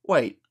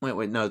 Wait,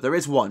 no, there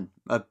is one.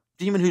 A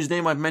demon whose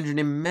name I've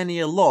mentioned in many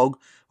a log,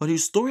 but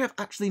whose story I've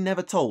actually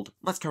never told.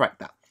 Let's correct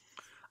that.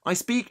 I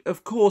speak,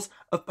 of course,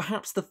 of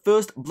perhaps the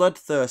first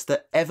bloodthirster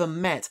ever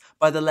met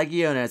by the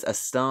Legiones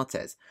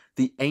Astartes,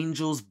 the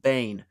Angel's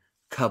Bane,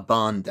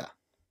 Ka'Bandha.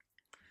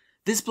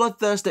 This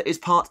bloodthirster is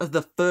part of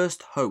the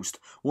First Host,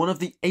 one of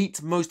the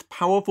 8 most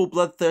powerful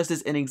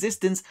bloodthirsters in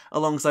existence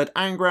alongside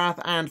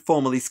Angrath and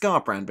formerly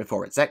Skarbrand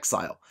before its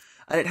exile,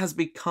 and it has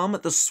become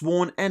the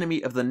sworn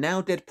enemy of the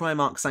now dead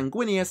Primarch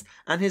Sanguinius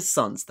and his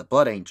sons, the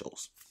Blood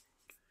Angels.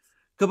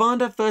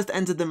 Ka'Bandha first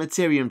entered the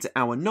Materium to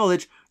our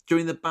knowledge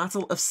during the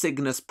Battle of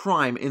Cygnus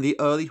Prime in the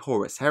early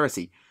Horus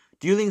Heresy,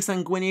 dueling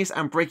Sanguinius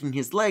and breaking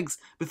his legs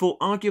before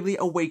arguably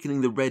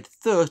awakening the red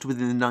thirst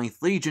within the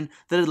 9th Legion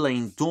that had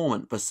lain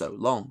dormant for so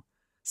long.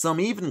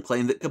 Some even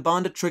claim that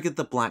Ka'Bandha triggered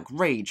the Black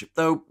Rage,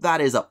 though that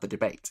is up for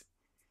debate.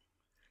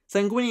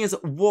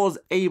 Sanguinius was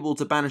able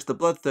to banish the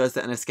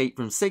Bloodthirster and escape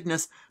from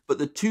Cygnus, but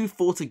the two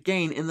fought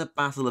again in the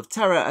Battle of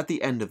Terror at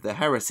the end of the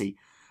Heresy.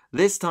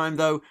 This time,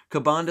 though,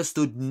 Ka'Bandha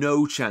stood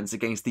no chance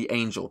against the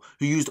Angel,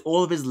 who used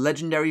all of his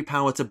legendary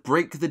power to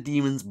break the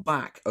demon's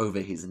back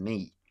over his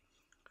knee.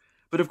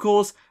 But of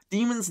course,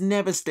 demons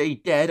never stay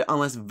dead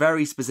unless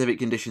very specific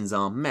conditions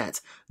are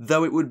met,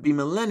 though it would be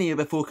millennia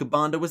before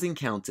Ka'Bandha was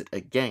encountered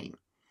again.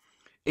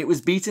 It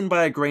was beaten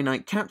by a Grey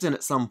Knight captain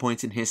at some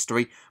point in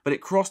history, but it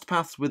crossed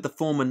paths with the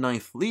former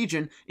 9th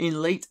Legion in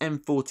late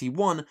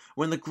M41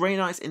 when the Grey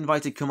Knights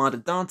invited Commander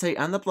Dante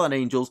and the Blood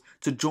Angels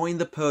to join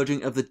the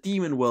purging of the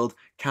demon world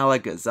Kala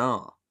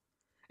Gazar.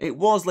 It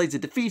was later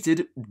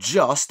defeated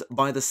just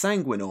by the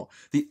Sanguinor,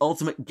 the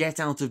ultimate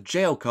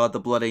get-out-of-jail card the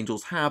Blood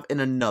Angels have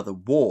in another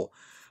war,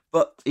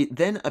 but it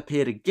then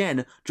appeared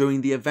again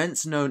during the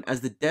events known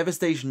as the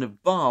Devastation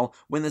of Baal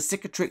when the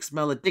Cicatrix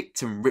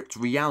Maledictum ripped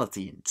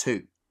reality in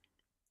two.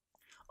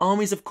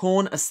 Armies of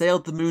Khorne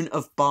assailed the moon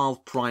of Baal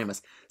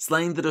Primus,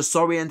 slaying the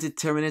disoriented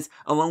Tyranids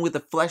along with the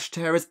Flesh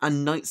Tearers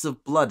and Knights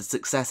of Blood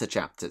successor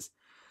chapters.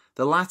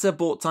 The latter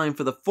bought time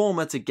for the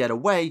former to get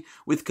away,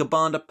 with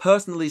Ka'Bandha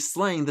personally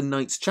slaying the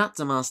Knights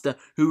chapter master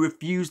who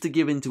refused to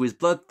give in to his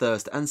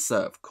bloodthirst and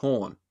serve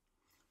Khorne.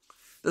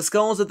 The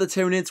skulls of the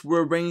Tyranids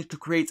were arranged to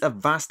create a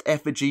vast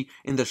effigy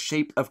in the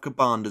shape of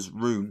Kabanda's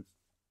rune,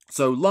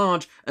 so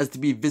large as to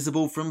be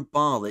visible from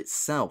Baal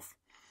itself.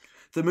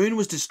 The moon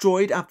was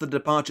destroyed after the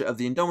departure of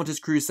the Indomitus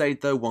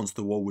Crusade though once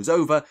the war was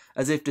over,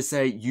 as if to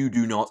say, you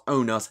do not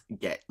own us,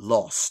 get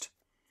lost.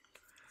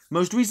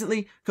 Most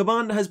recently,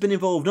 Kabanda has been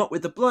involved not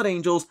with the Blood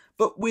Angels,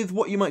 but with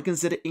what you might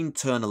consider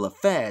internal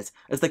affairs,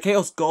 as the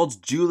Chaos Gods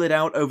duel it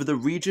out over the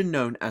region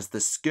known as the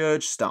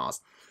Scourge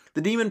Stars.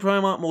 The demon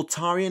Primarch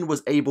Mortarion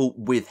was able,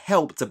 with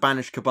help, to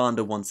banish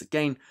Kabanda once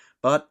again,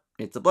 but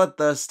it's a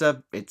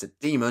bloodthirster, it's a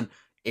demon,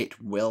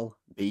 it will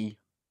be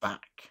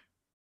back.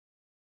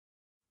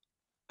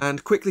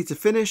 And quickly to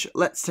finish,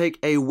 let's take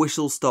a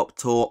whistle-stop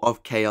tour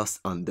of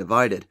Chaos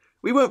Undivided.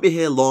 We won't be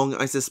here long,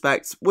 I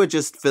suspect, we're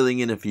just filling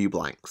in a few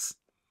blanks.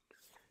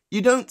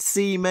 You don't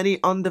see many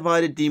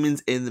undivided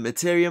demons in the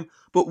Materium,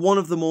 but one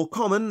of the more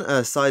common,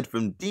 aside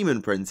from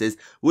demon princes,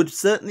 would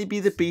certainly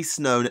be the beasts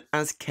known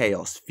as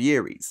Chaos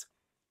Furies.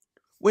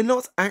 We're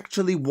not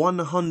actually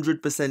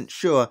 100%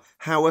 sure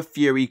how a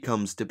Fury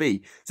comes to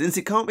be, since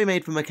it can't be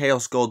made from a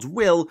Chaos God's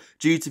will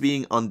due to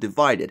being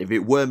undivided. If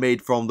it were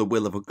made from the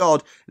will of a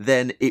god,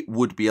 then it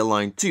would be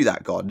aligned to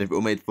that god, and if it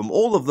were made from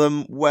all of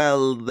them,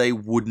 well, they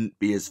wouldn't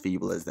be as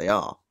feeble as they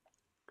are.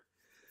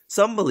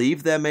 Some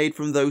believe they're made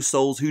from those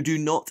souls who do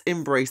not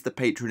embrace the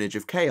patronage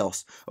of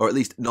chaos, or at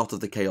least not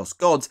of the chaos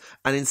gods,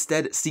 and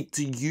instead seek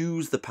to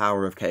use the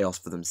power of chaos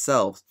for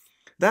themselves.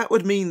 That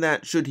would mean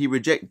that, should he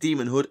reject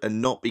demonhood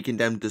and not be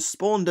condemned to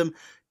spawndom,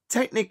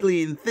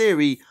 technically in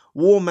theory,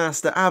 War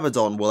Master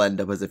Abaddon will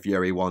end up as a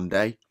Fury one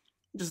day.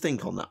 Just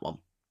think on that one.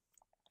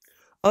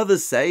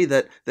 Others say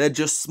that they're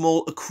just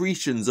small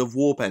accretions of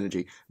warp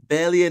energy,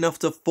 barely enough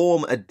to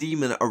form a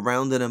demon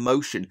around an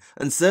emotion,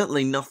 and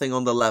certainly nothing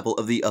on the level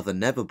of the other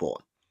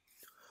Neverborn.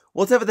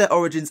 Whatever their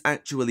origins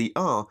actually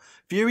are,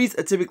 Furies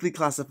are typically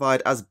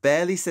classified as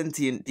barely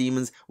sentient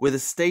demons with a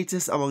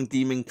status among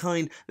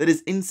demonkind that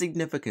is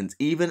insignificant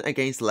even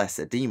against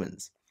lesser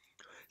demons.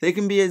 They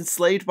can be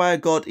enslaved by a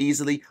god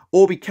easily,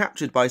 or be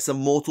captured by some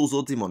mortals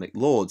or demonic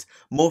lords,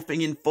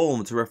 morphing in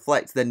form to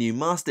reflect their new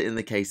master in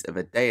the case of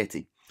a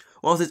deity.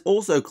 Whilst it's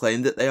also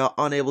claimed that they are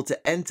unable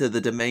to enter the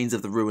domains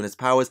of the Ruinous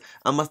Powers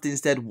and must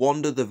instead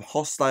wander the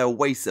hostile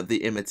wastes of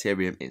the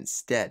Immaterium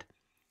instead.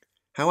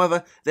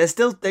 However, they're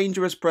still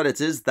dangerous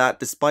predators that,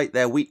 despite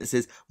their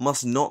weaknesses,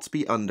 must not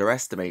be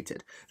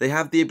underestimated. They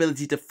have the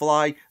ability to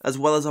fly, as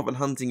well as often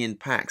hunting in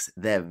packs.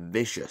 They're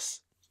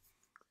vicious.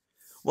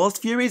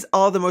 Whilst Furies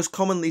are the most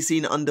commonly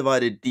seen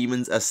undivided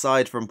demons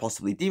aside from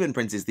possibly demon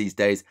princes these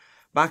days,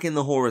 back in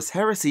the Horus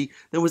Heresy,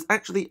 there was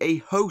actually a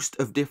host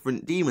of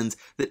different demons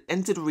that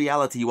entered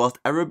reality whilst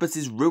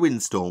Erebus's Ruin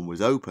Storm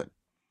was open.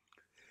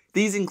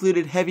 These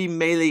included heavy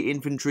melee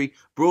infantry,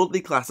 broadly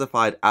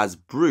classified as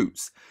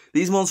brutes.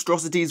 These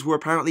monstrosities were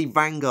apparently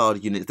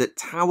vanguard units that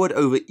towered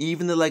over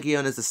even the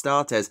Legiones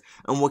Astartes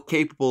and were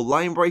capable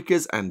line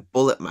breakers and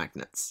bullet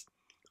magnets.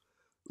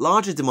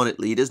 Larger demonic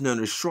leaders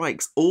known as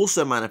Shrikes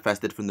also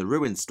manifested from the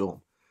Ruin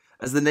Storm.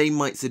 As the name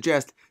might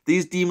suggest,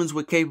 these demons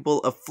were capable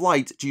of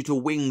flight due to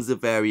wings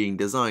of varying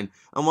design,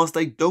 and whilst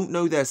I don't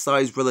know their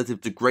size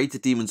relative to greater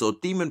demons or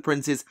demon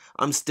princes,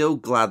 I'm still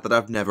glad that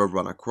I've never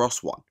run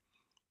across one.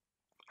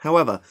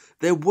 However,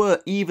 there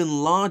were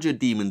even larger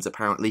demons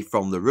apparently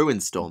from the Ruin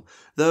Storm,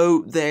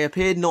 though they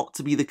appeared not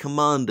to be the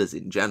commanders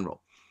in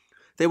general.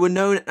 They were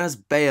known as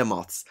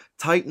Behemoths,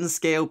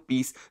 Titan-scale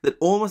beasts that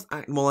almost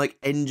act more like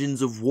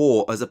engines of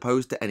war as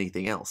opposed to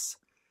anything else.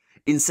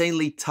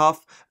 Insanely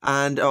tough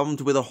and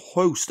armed with a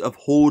host of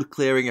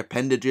horde-clearing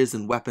appendages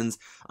and weapons,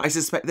 I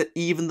suspect that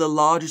even the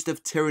largest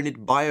of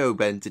Tyranid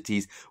biobe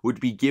entities would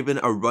be given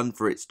a run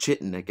for its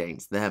chitin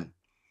against them.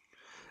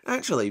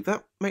 Actually,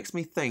 that makes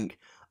me think.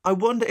 I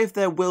wonder if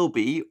there will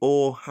be,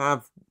 or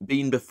have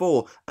been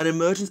before, an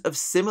emergence of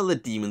similar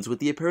demons with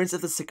the appearance of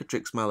the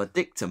Cicatrix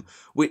Maledictum,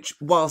 which,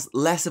 whilst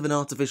less of an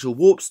artificial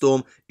warp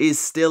storm, is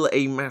still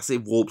a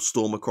massive warp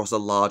storm across a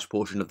large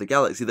portion of the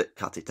galaxy that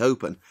cut it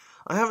open.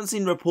 I haven't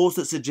seen reports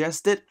that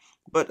suggest it,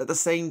 but at the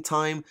same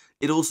time,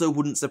 it also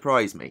wouldn't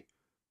surprise me.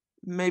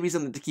 Maybe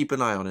something to keep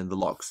an eye on in the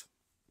logs.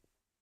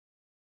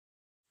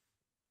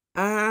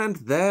 And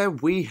there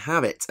we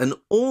have it, an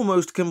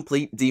almost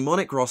complete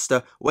demonic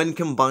roster when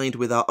combined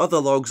with our other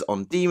logs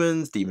on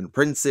demons, demon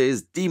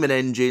princes, demon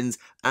engines,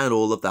 and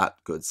all of that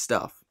good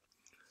stuff.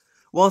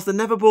 Whilst the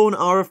Neverborn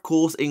are of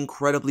course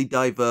incredibly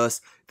diverse,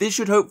 this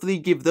should hopefully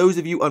give those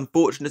of you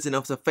unfortunate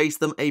enough to face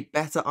them a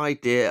better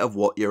idea of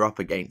what you're up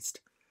against.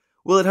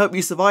 Will it help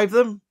you survive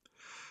them?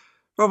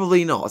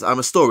 Probably not. I'm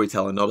a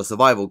storyteller, not a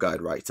survival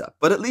guide writer,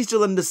 but at least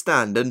you'll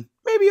understand and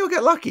maybe you'll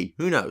get lucky,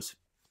 who knows.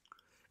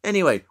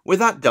 Anyway, with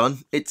that done,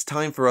 it's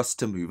time for us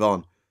to move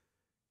on.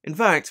 In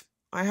fact,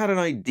 I had an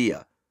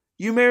idea.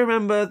 You may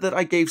remember that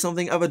I gave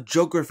something of a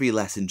geography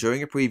lesson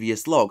during a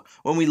previous log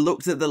when we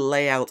looked at the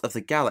layout of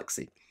the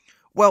galaxy.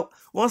 Well,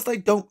 whilst I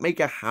don't make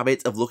a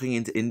habit of looking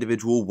into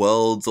individual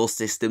worlds or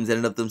systems in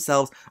and of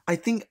themselves, I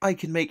think I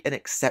can make an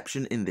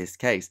exception in this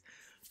case.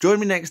 Join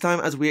me next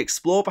time as we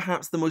explore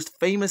perhaps the most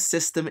famous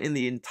system in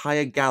the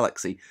entire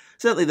galaxy,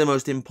 certainly the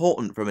most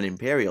important from an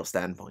Imperial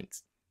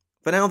standpoint.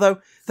 For now though,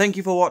 thank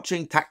you for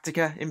watching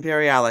Tactica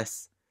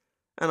Imperialis,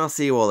 and I'll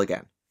see you all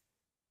again.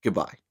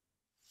 Goodbye.